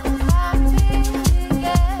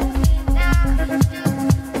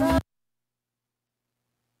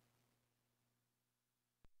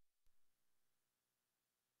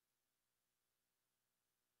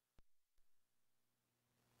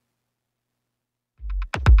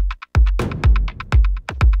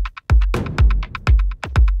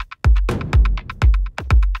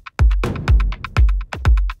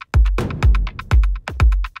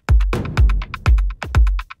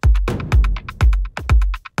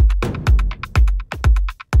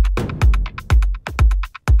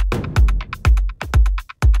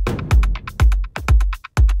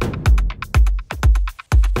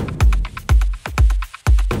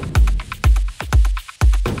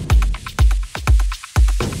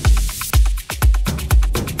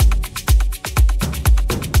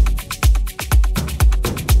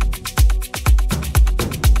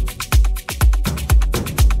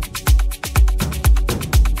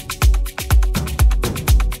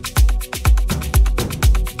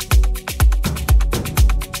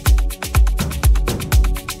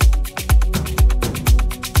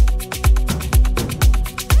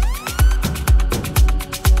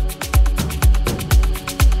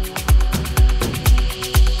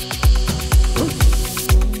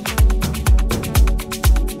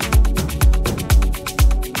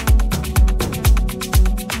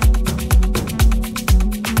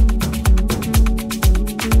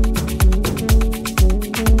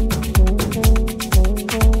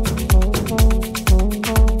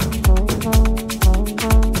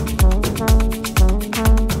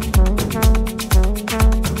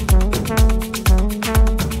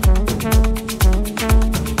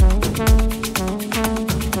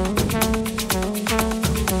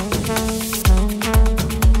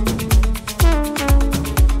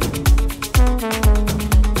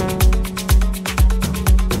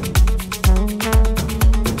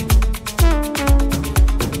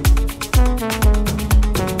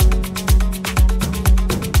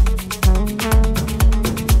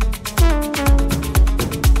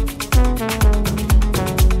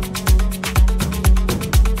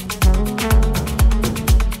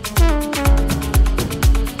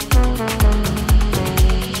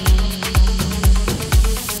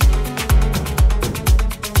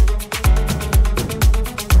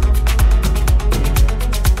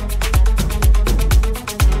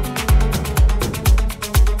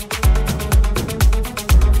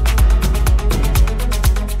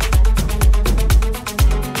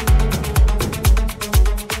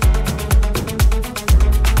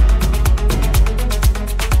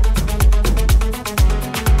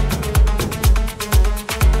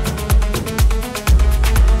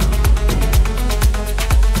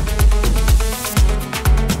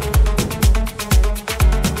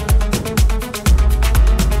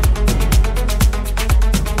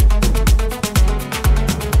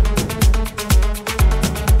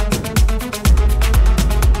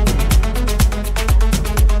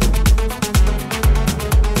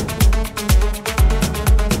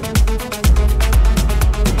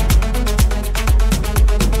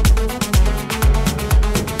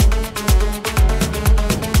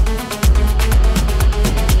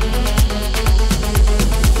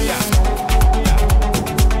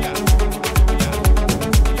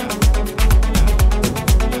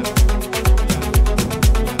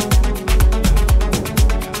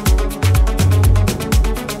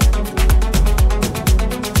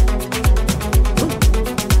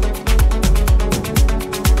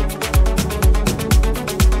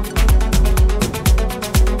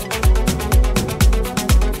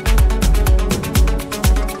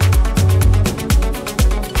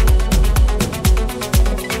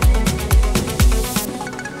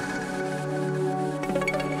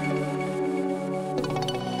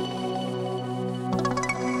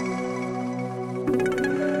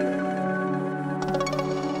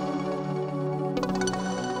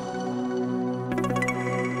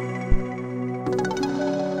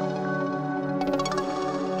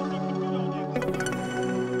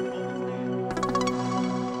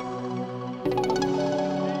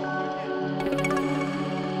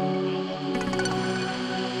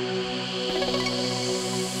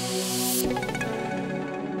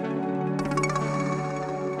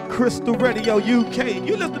Crystal Radio UK.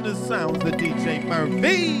 You listen to the sounds of DJ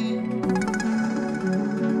Murphy.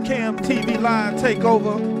 Cam TV Live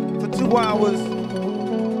Takeover for 2 hours.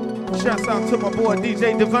 Shouts out to my boy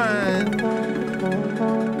DJ Divine.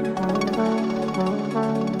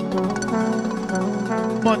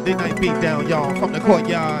 Monday night beatdown, y'all, from the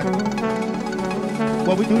courtyard.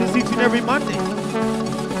 Well, we do this each and every Monday.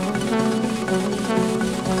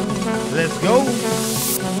 Let's go.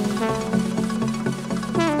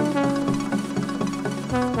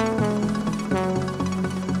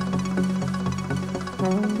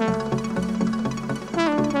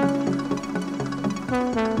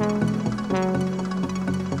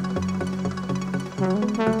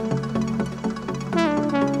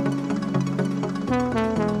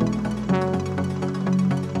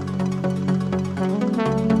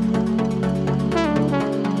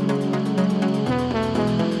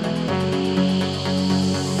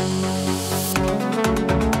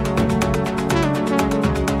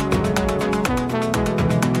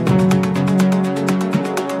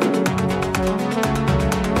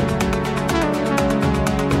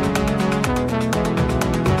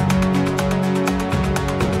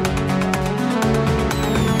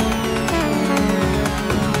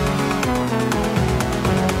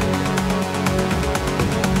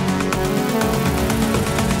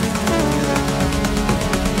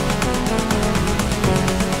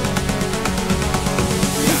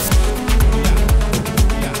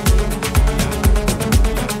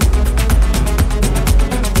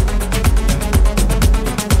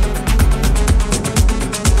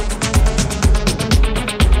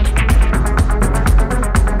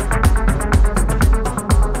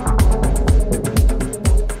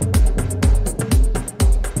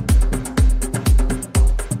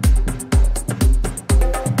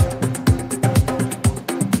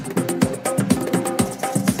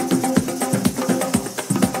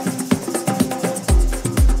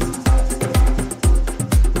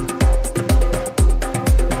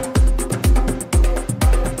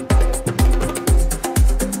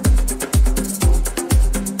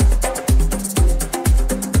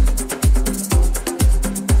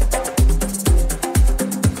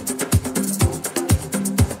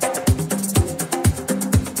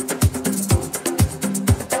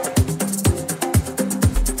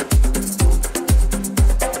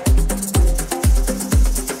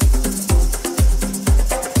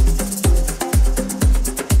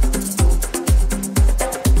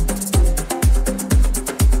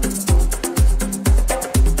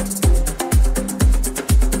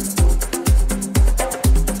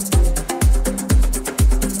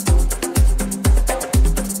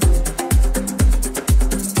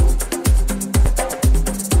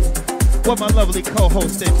 What my lovely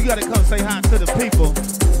co-host said, you gotta come say hi to the people.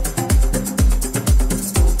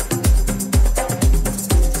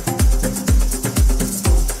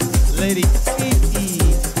 Lady Kiki.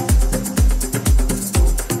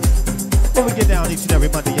 When we get down each and every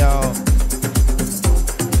Monday, y'all.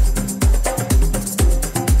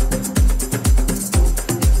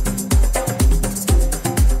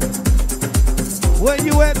 Where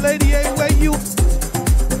you at, Lady A? Where you?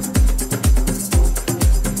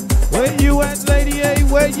 Where you at, Lady A?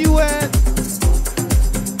 Where you at?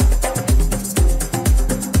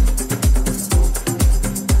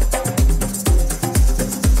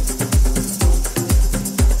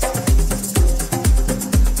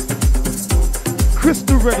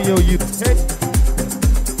 Crystal Radio, you. Hey,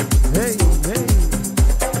 hey, hey.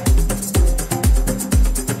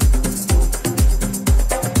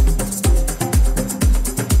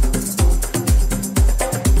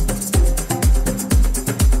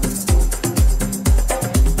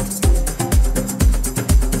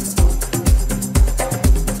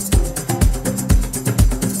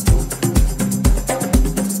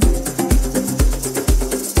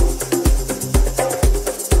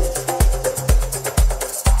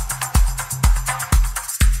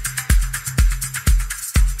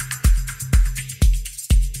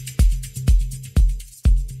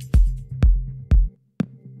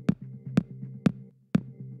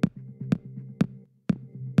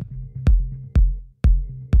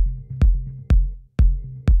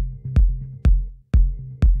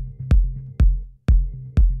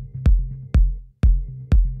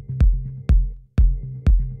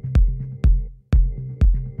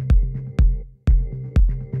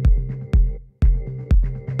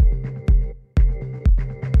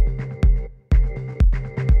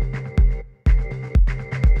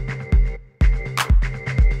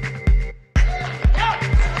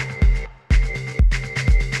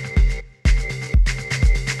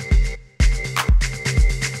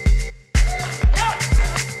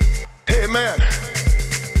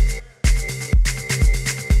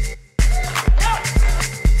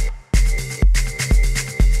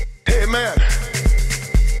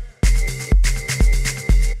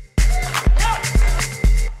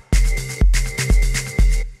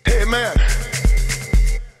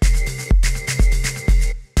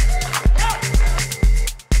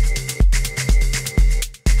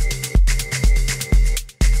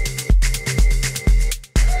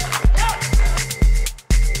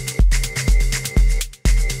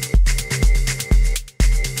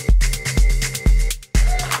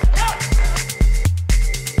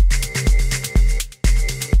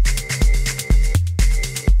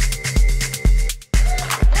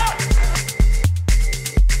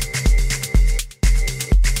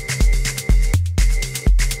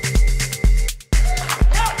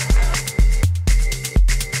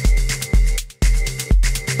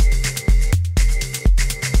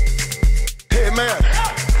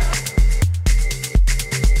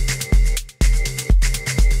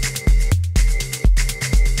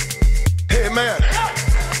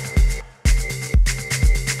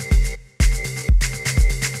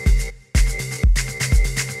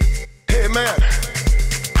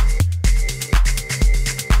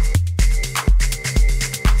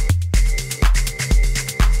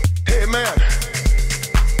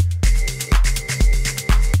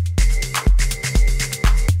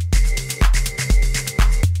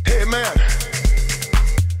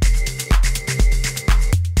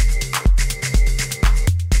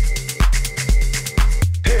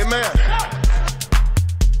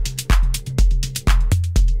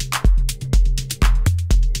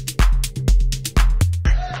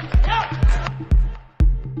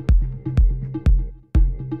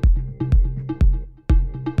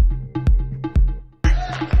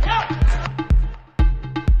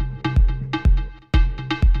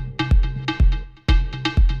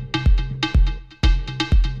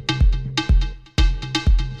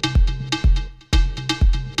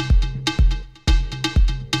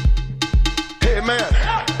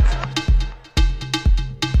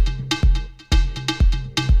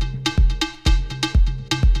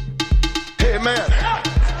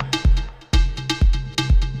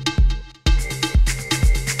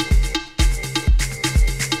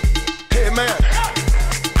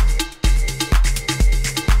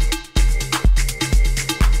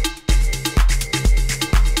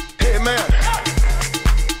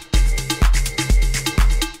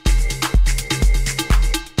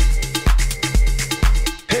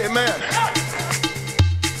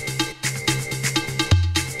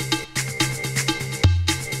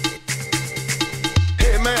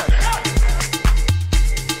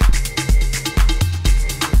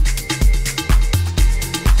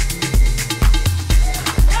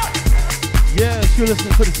 You're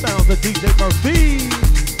listening to the sounds of DJ Murphy.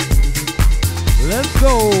 Let's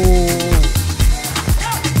go.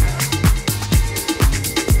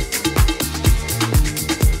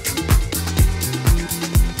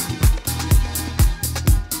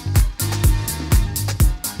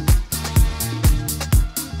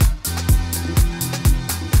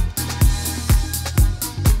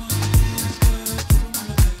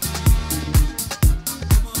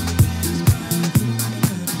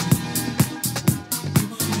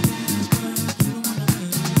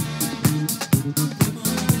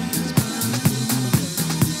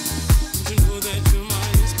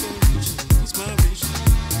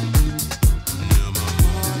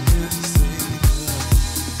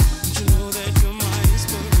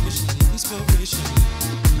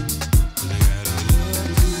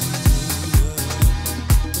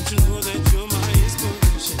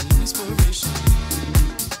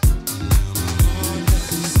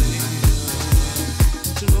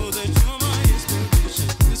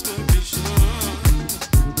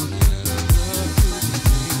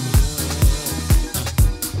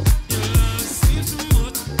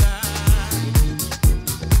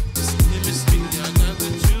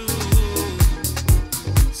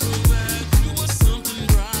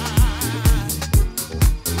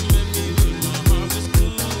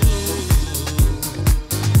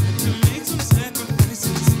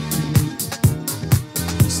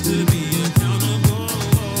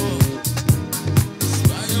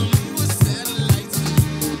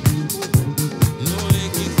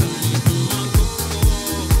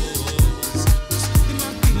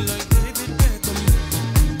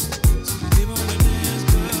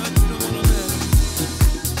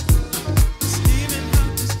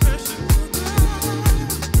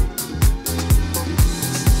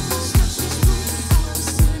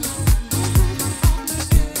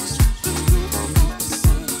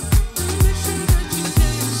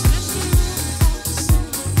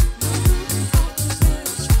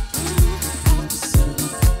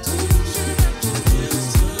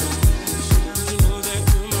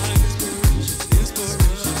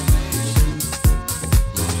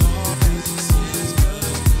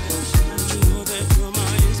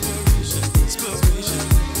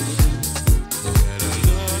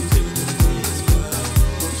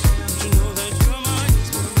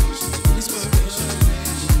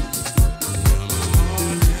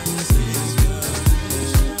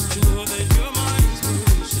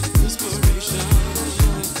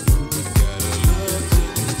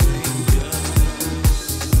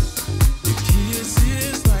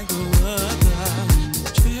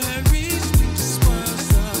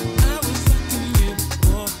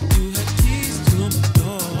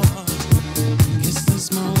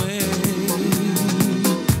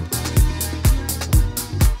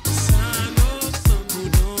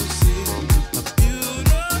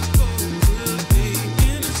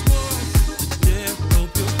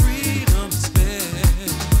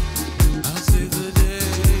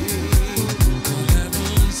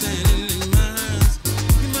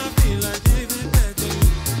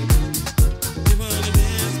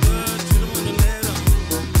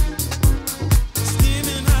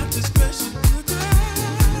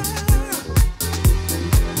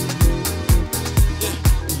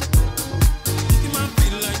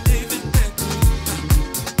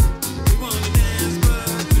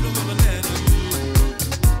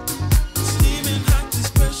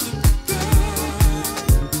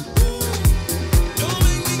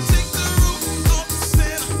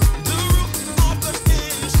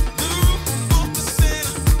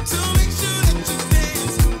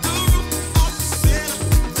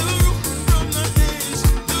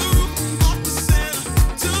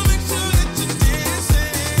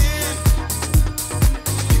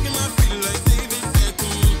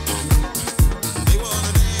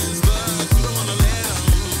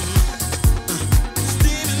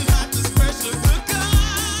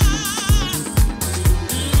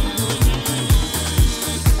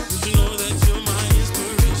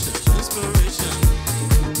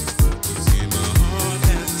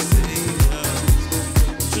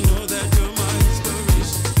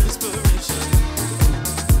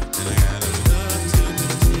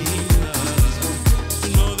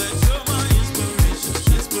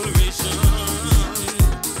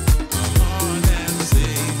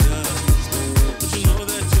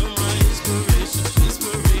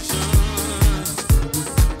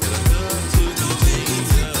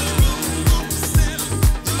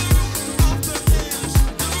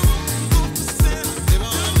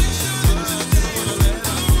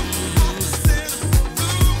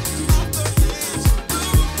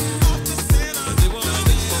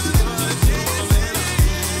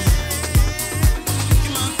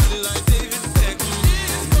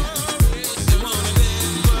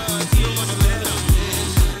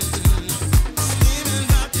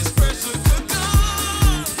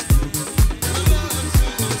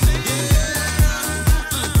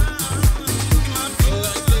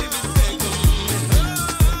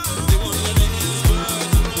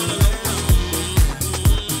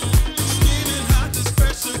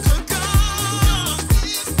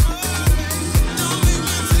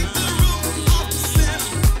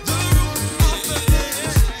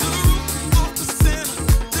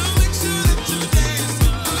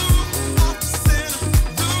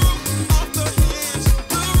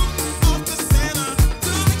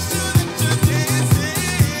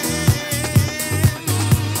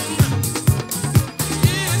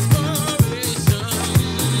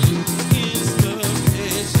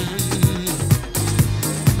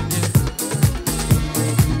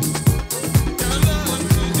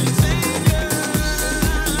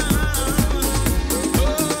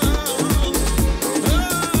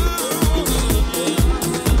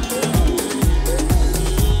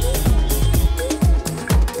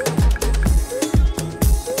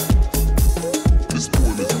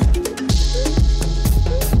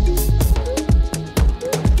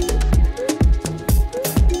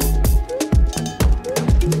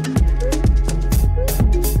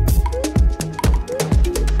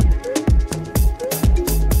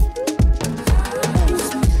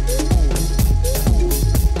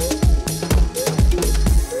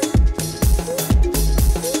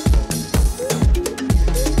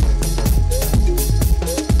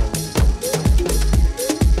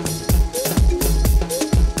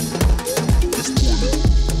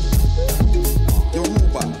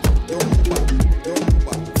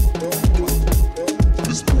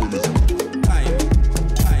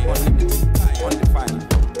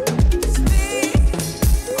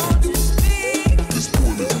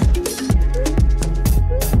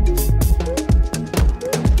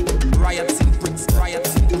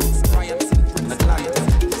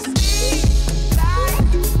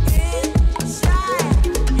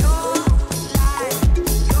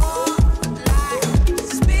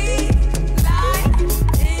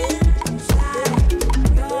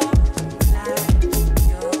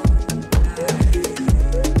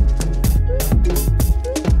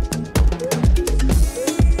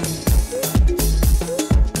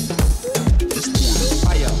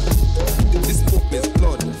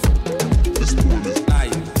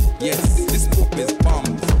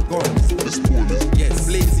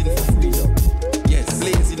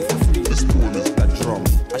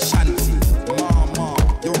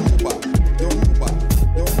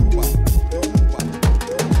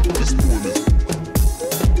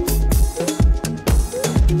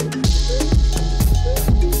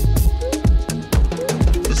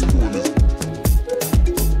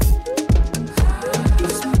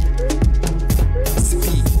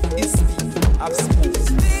 gospel.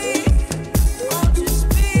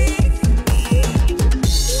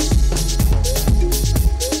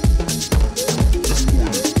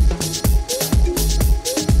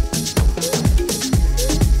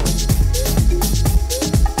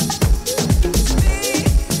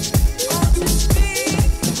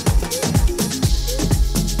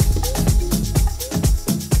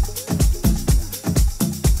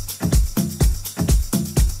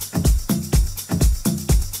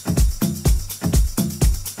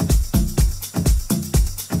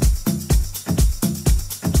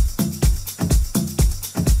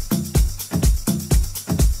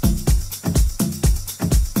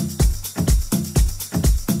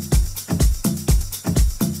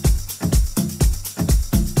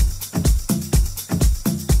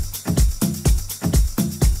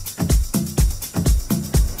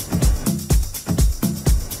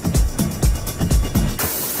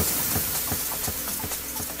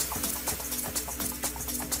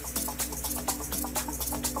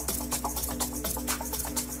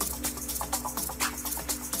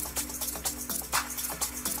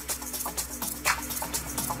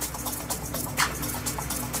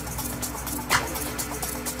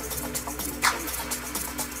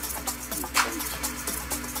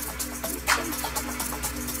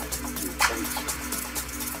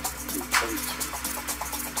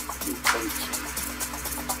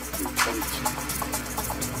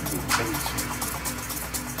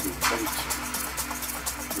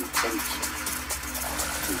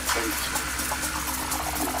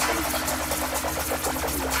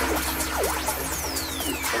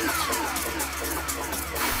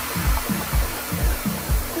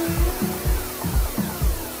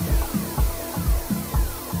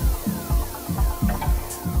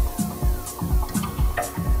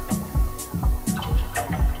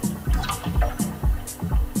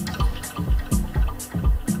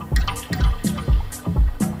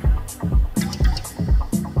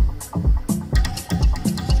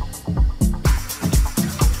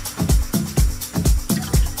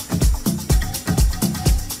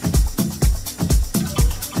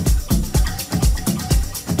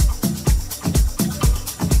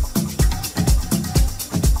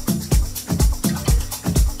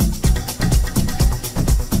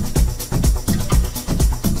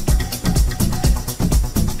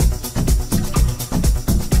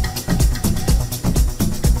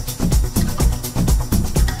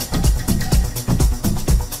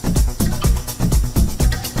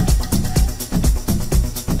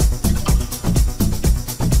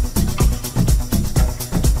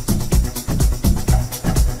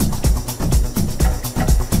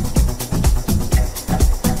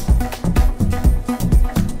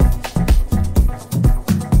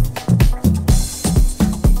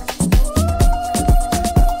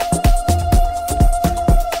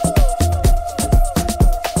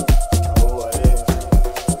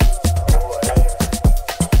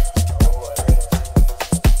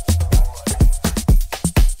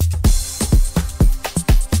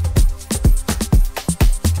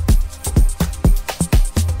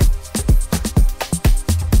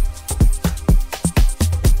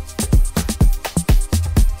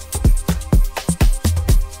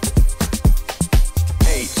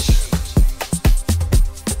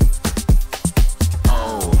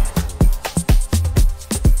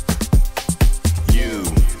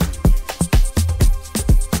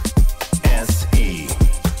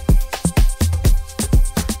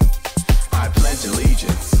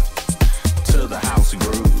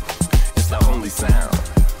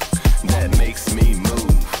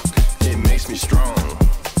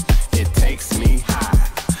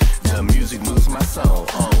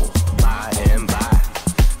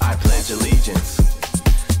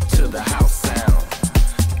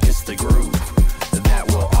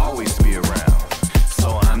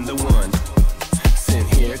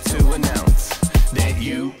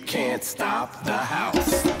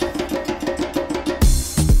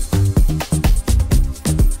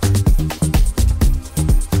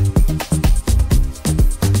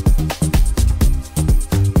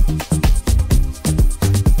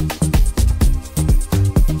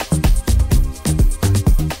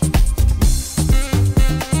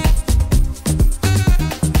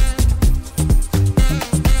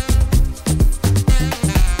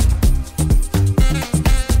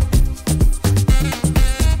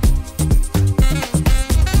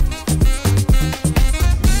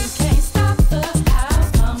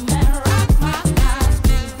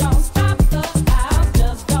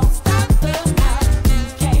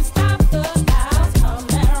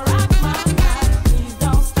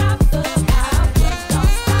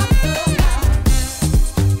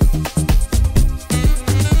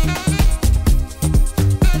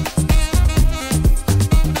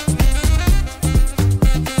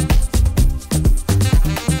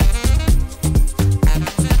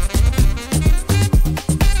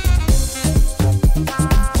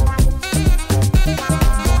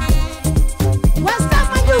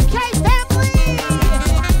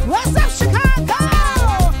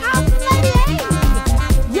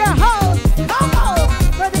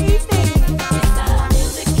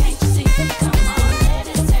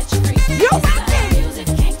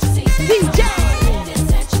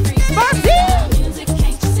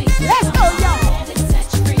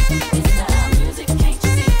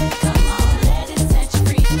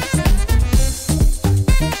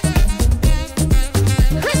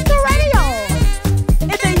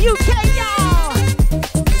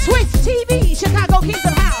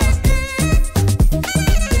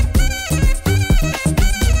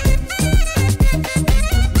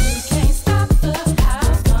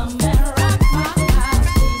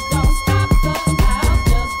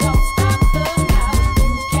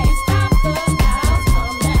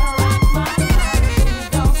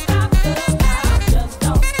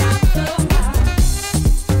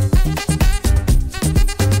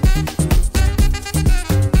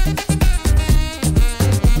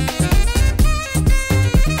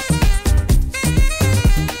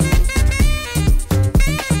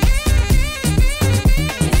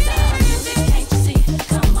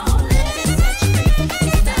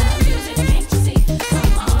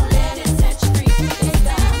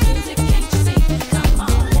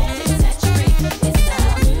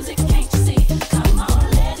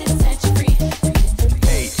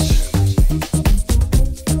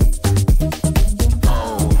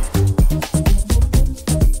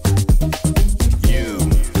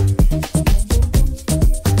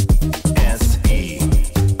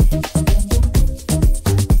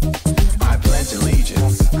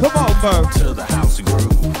 to the house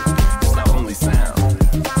groove. It's the only sound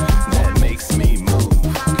that makes me move.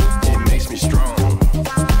 It makes me strong.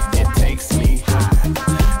 It takes me high.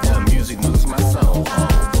 The music moves my soul.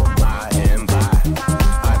 Oh, by and by,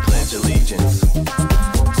 I pledge allegiance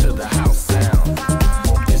to the house sound.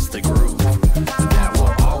 It's the groove that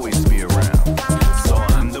will always be around. So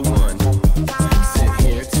I'm the one sent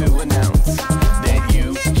here to announce that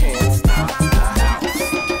you can't stop the house.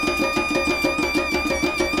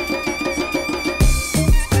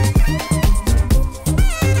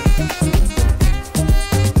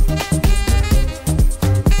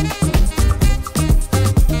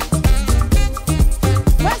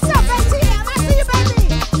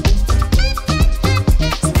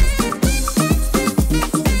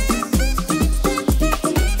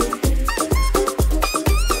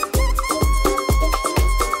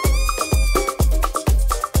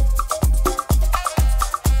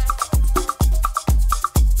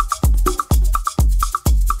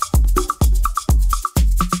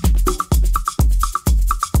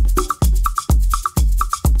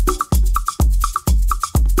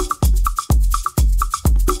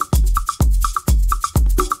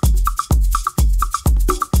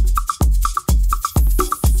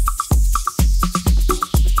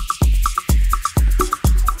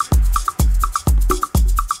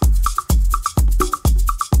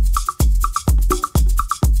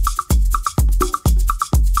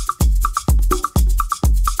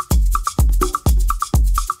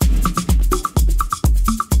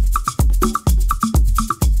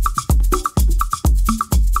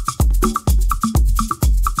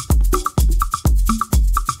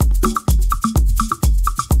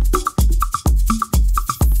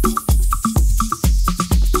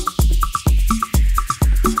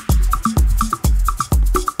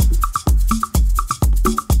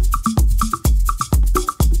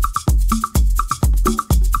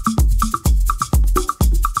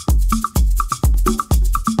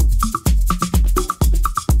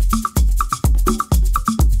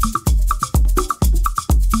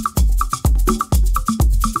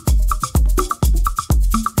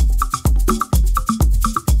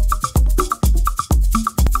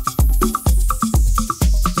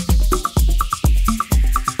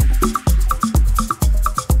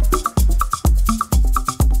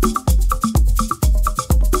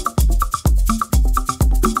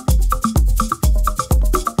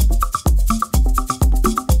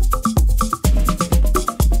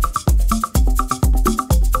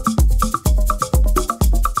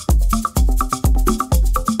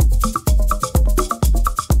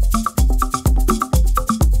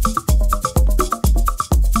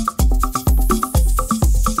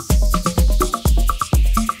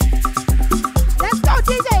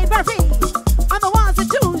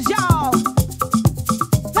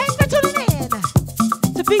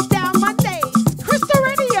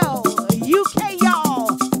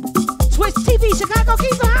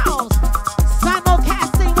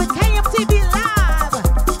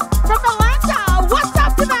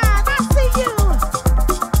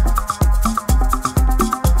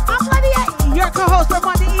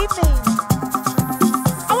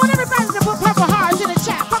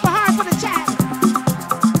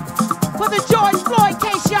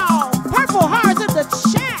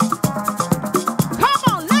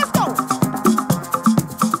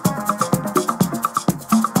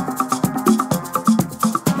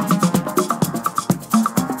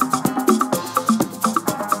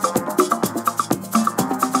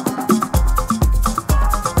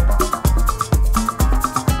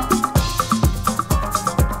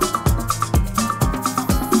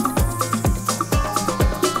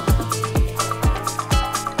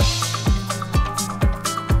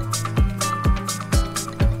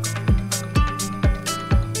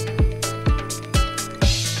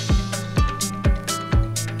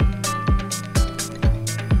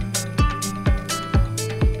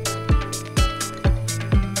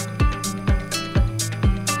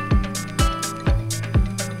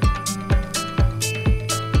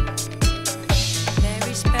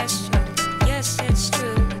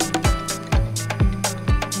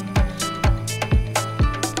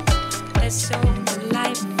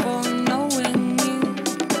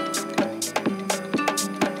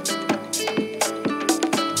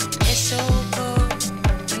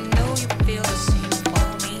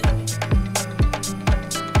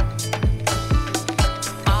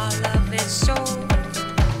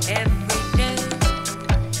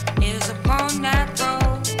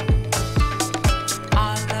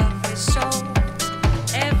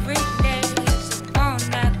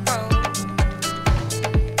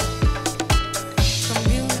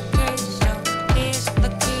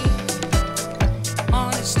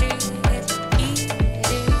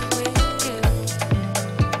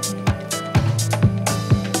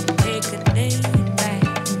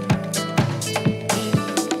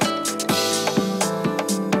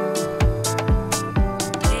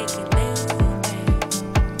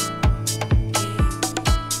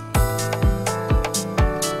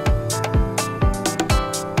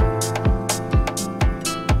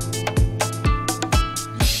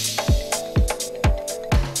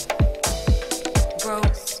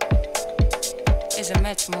 is a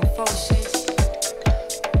metamorphosis,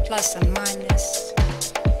 plus and minus,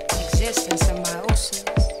 existence symbiosis,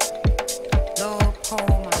 low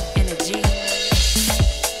poem of energy.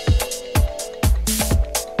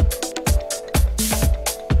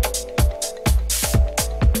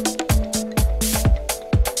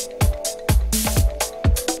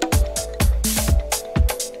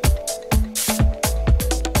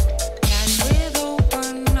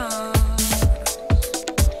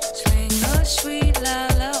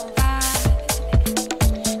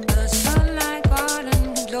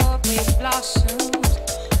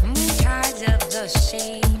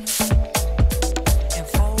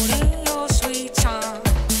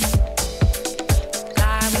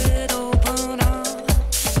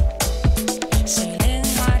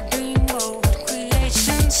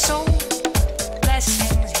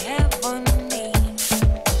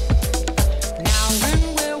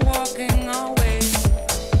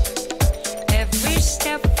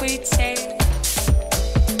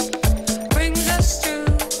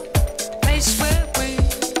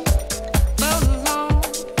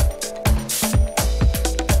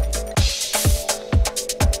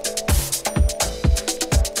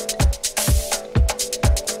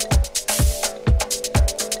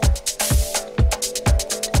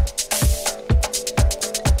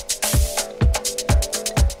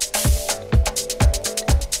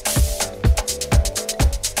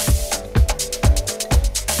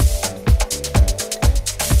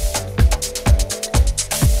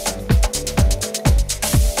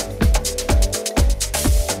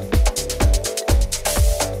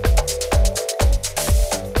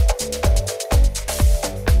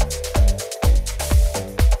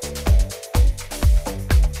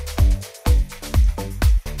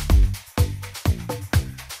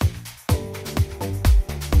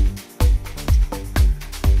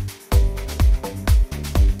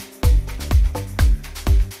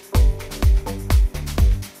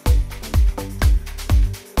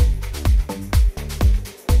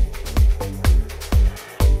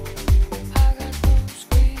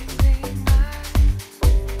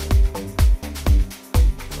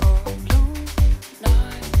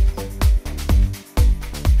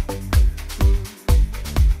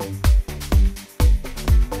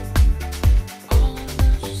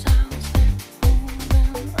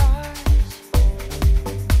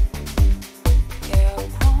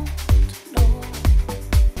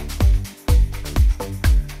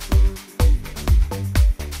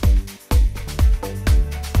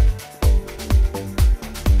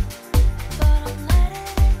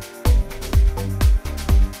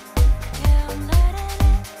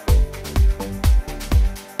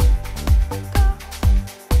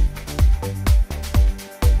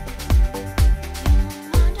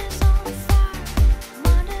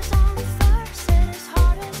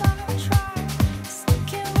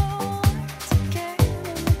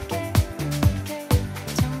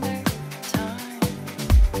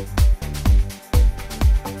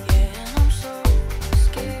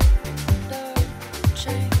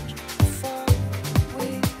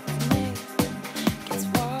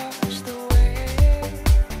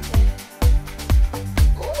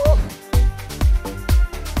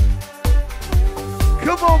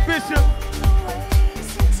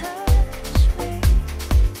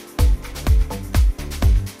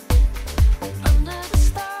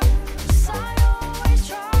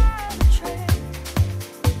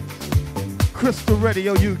 Crystal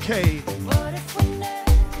Radio UK.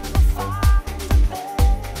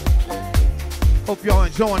 Hope y'all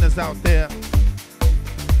enjoying us out there.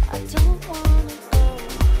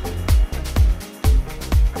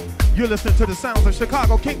 You're listening to the sounds of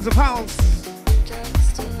Chicago Kings of House.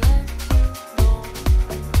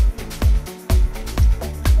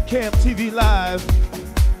 KMTV Live.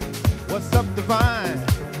 What's up,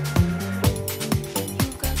 Divine?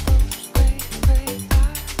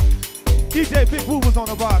 DJ Big Woo was on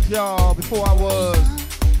the box, y'all, before I was.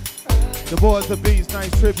 The Boys of Beats, nice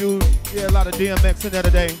tribute. Yeah, a lot of DMX in there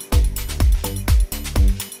today.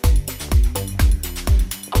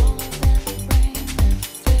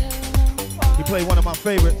 He played one of my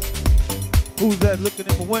favorites. Who's That Looking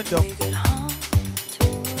in the Window?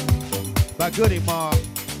 By Goody Mob.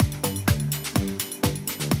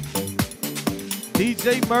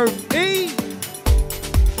 DJ Murphy.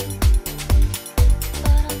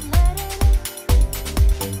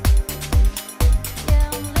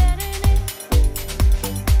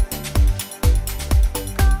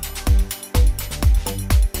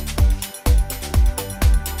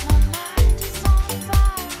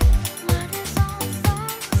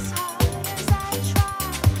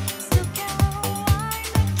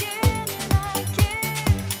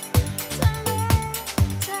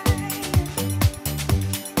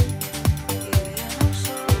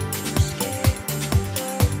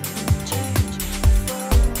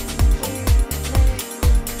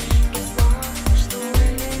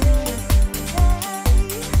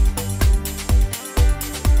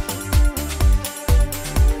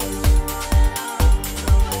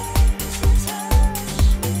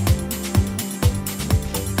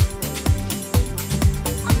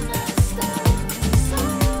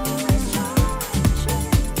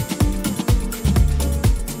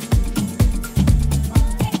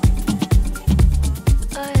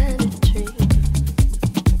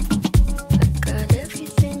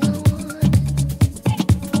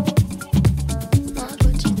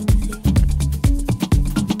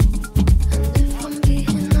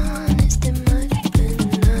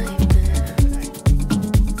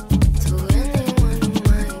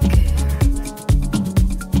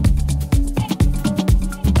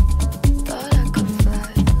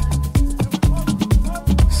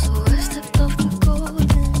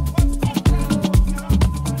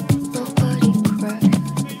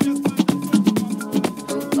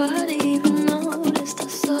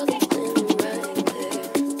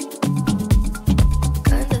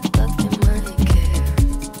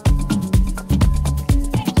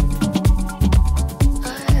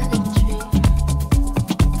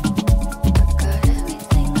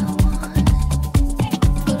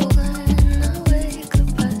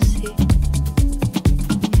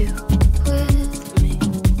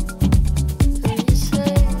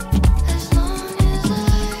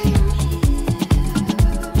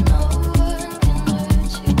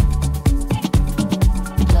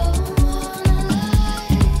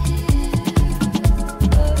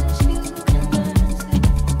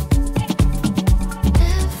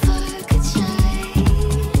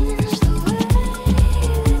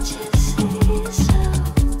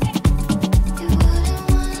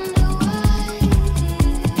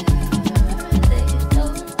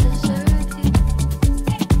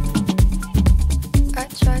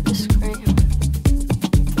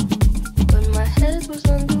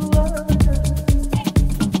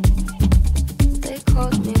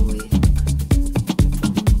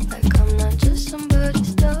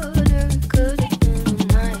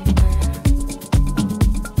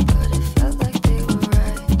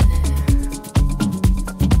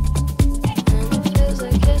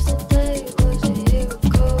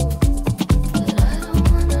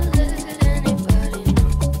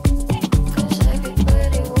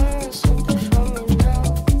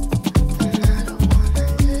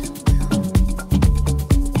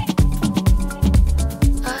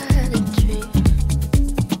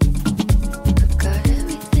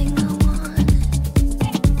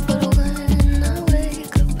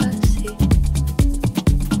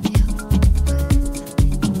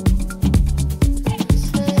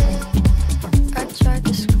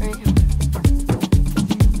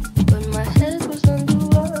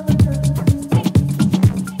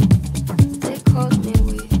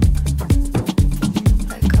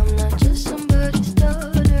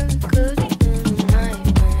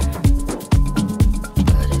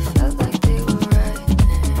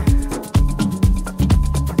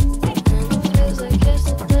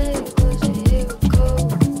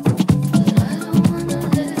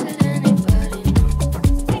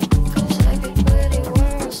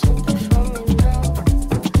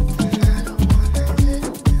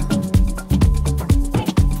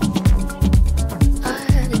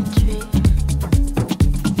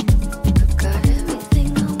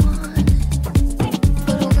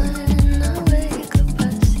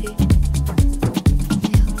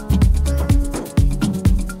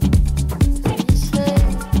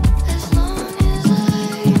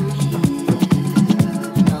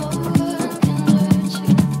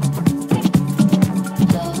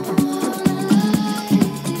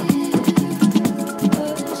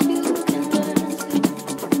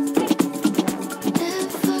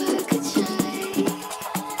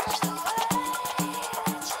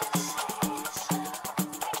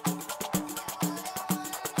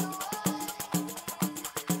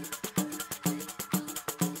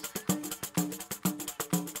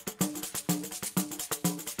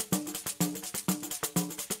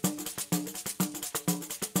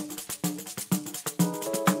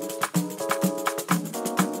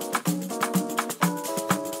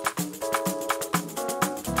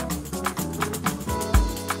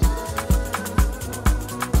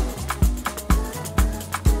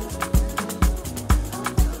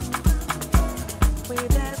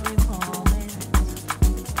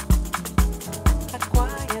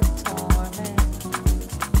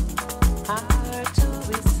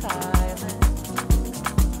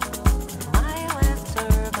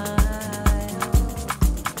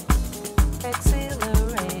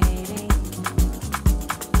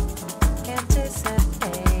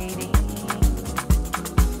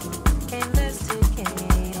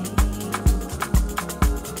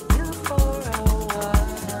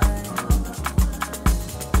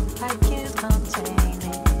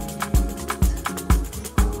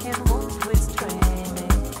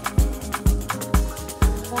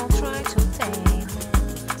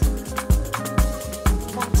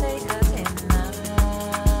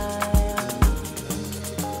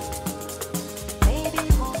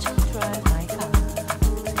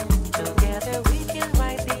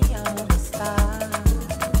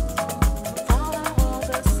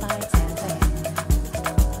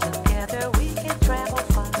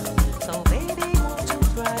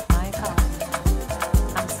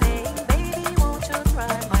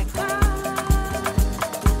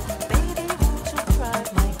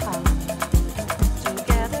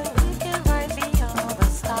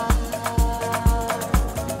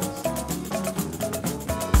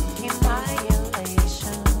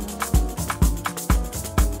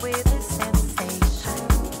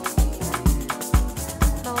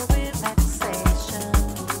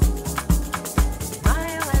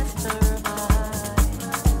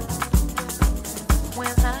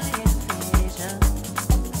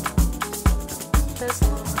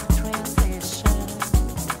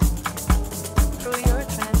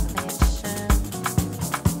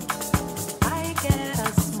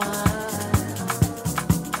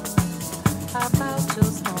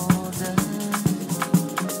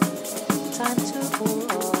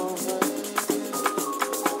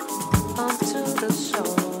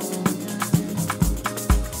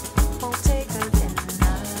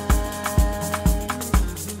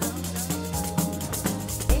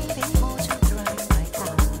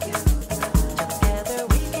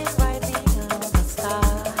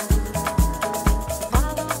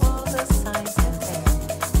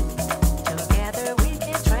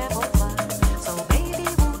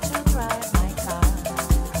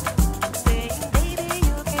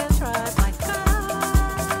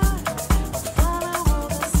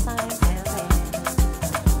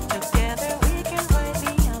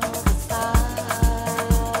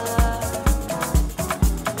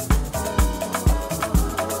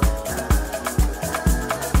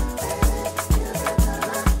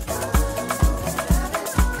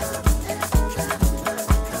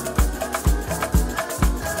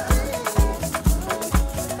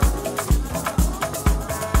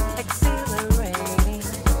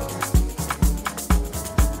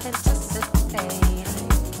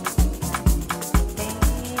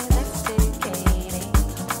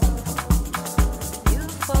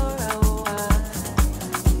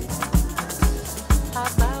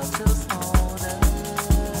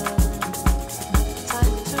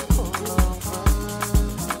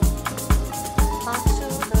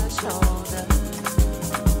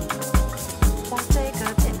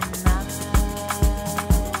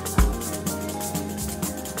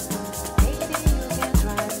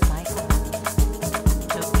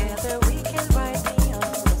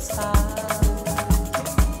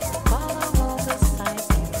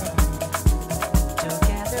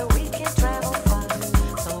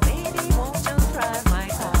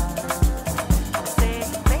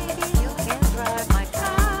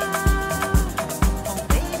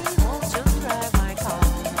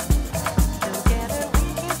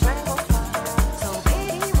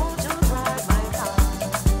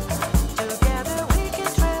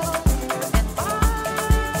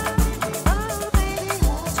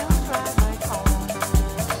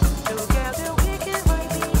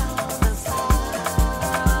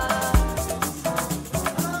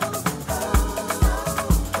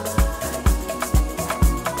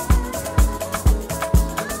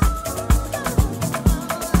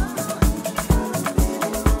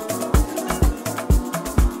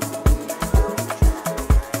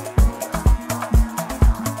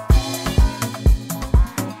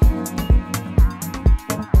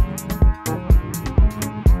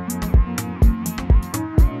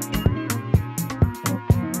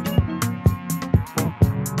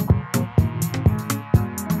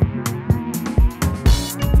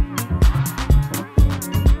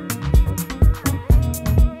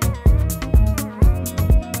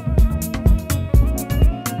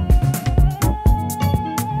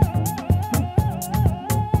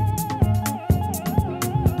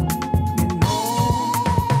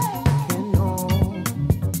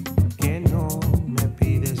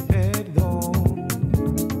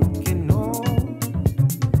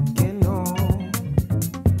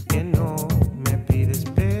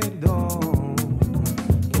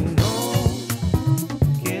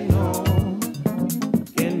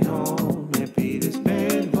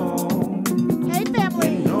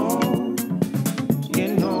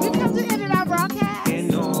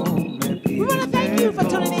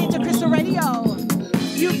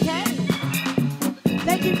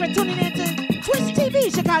 Thank you for tuning in to Twitch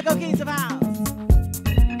TV, Chicago Kings of House.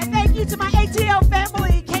 And thank you to my ATL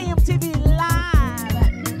family, KMTV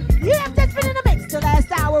Live. You have just been in the mix the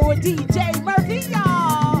last hour with DJ Murphy,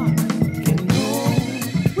 y'all.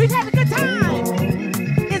 We've had a good time.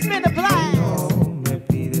 It's been a blast.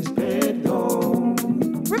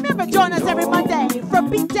 Remember, join us every Monday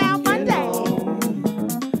from BeatDown Monday,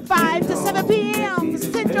 5 to 7 p.m.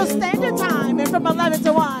 Central Standard Time, and from 11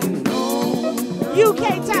 to 1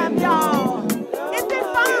 UK time, y'all. It's been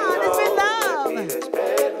fun. It's been love.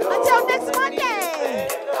 Until next Monday.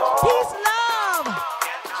 Peace, love,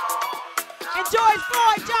 and George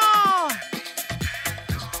Floyd, y'all.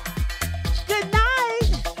 Good night.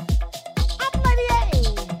 I'm Lady A.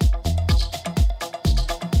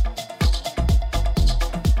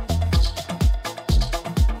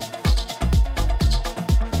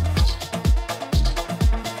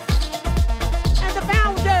 And the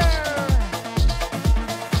founder,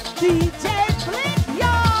 DJ Flick,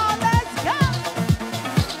 y'all. Let's go.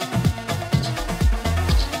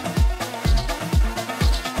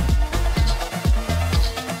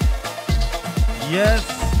 Yes,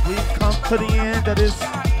 we've come to the end of this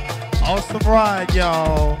awesome ride,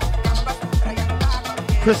 y'all.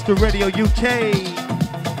 Crystal Radio UK.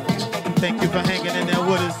 Thank you for hanging in there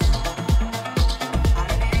with us.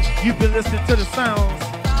 You've been listening to the sounds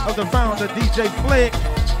of the founder, DJ Flick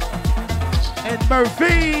and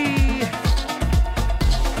Murphy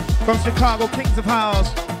from Chicago Kings of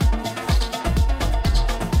House,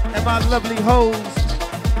 and my lovely host,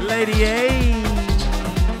 Lady A.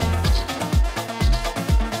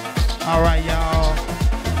 All right, y'all.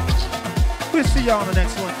 We'll see y'all on the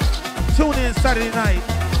next one. Tune in Saturday night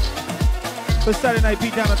for Saturday Night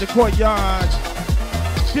BeatDown at the Courtyard.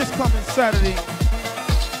 This coming Saturday,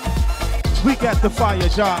 we got the fire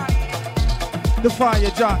jock. The fire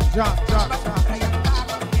jock.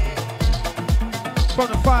 From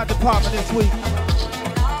the fire department this week.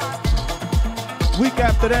 Week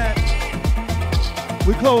after that,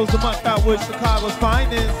 we close the month out with Chicago's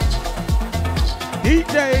finest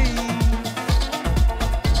DJ.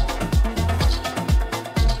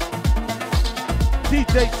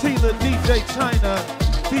 DJ Tila, DJ China,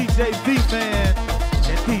 DJ V-Man,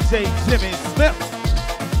 and DJ Jimmy Smith.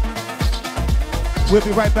 We'll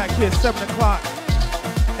be right back here 7 o'clock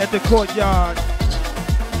at the Courtyard.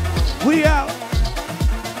 We out.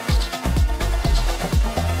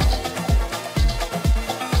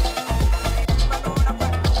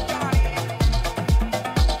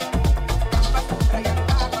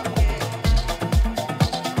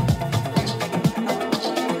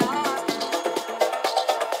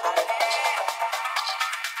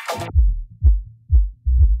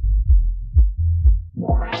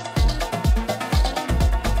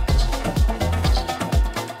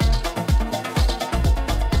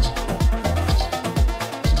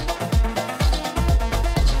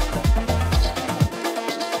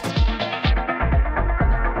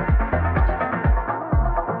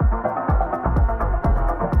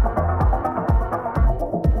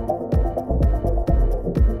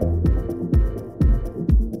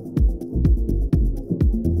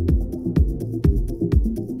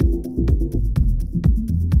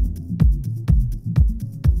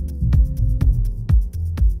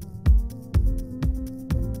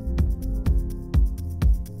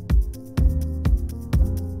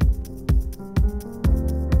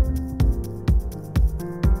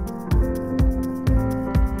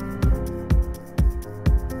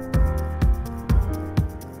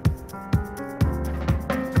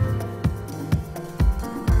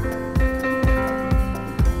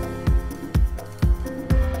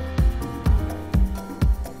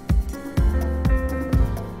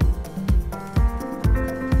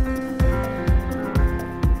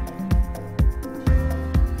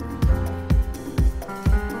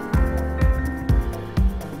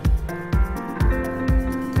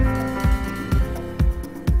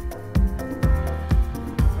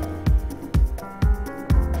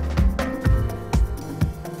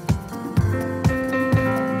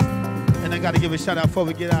 Got to give a shout out before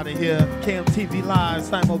we get out of here. KMTV Live,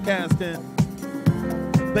 simulcasting,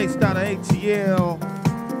 based out of ATL.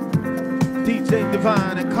 DJ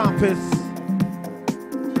Divine and Compass.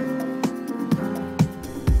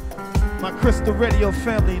 My Crystal Radio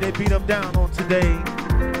family, they beat them down on today.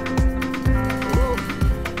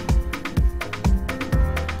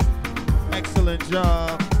 Excellent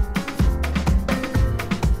job.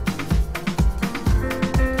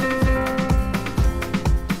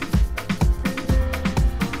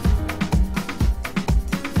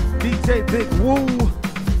 DJ Big Woo.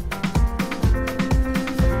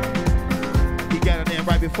 He got it in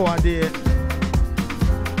right before I did.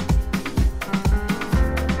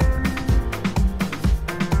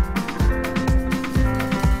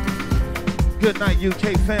 Good night,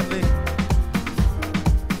 UK family.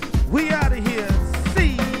 We out of here.